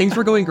with like things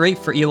were going great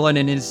for Elon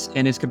and his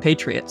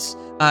compatriots.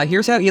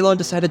 Here's how Elon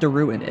decided to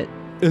ruin it.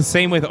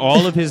 Same with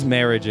all of his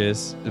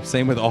marriages. It's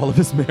the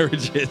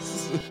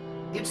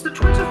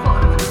Twitter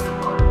file.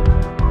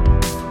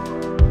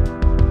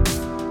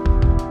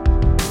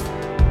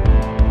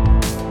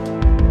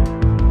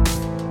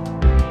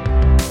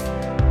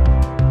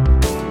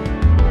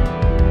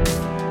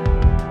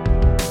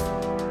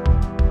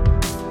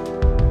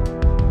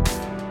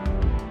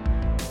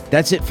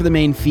 That's it for the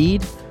main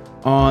feed.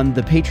 On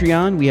the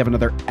Patreon, we have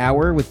another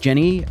hour with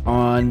Jenny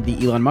on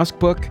the Elon Musk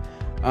book.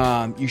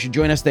 You should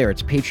join us there.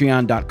 It's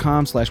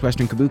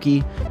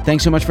patreon.com/WesternKabuki.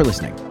 Thanks so much for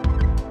listening.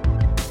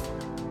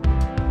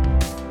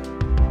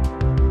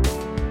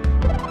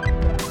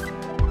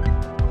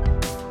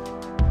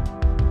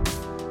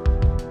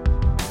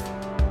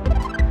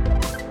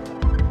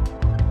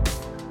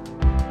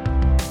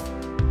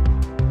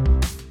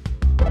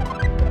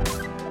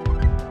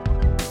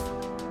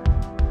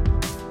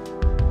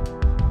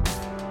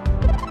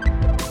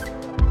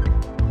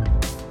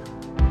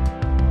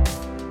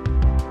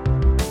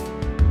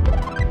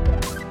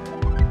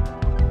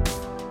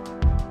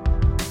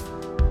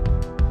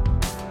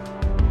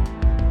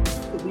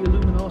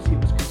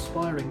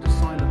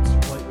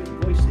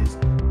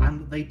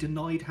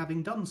 Denied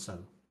having done so.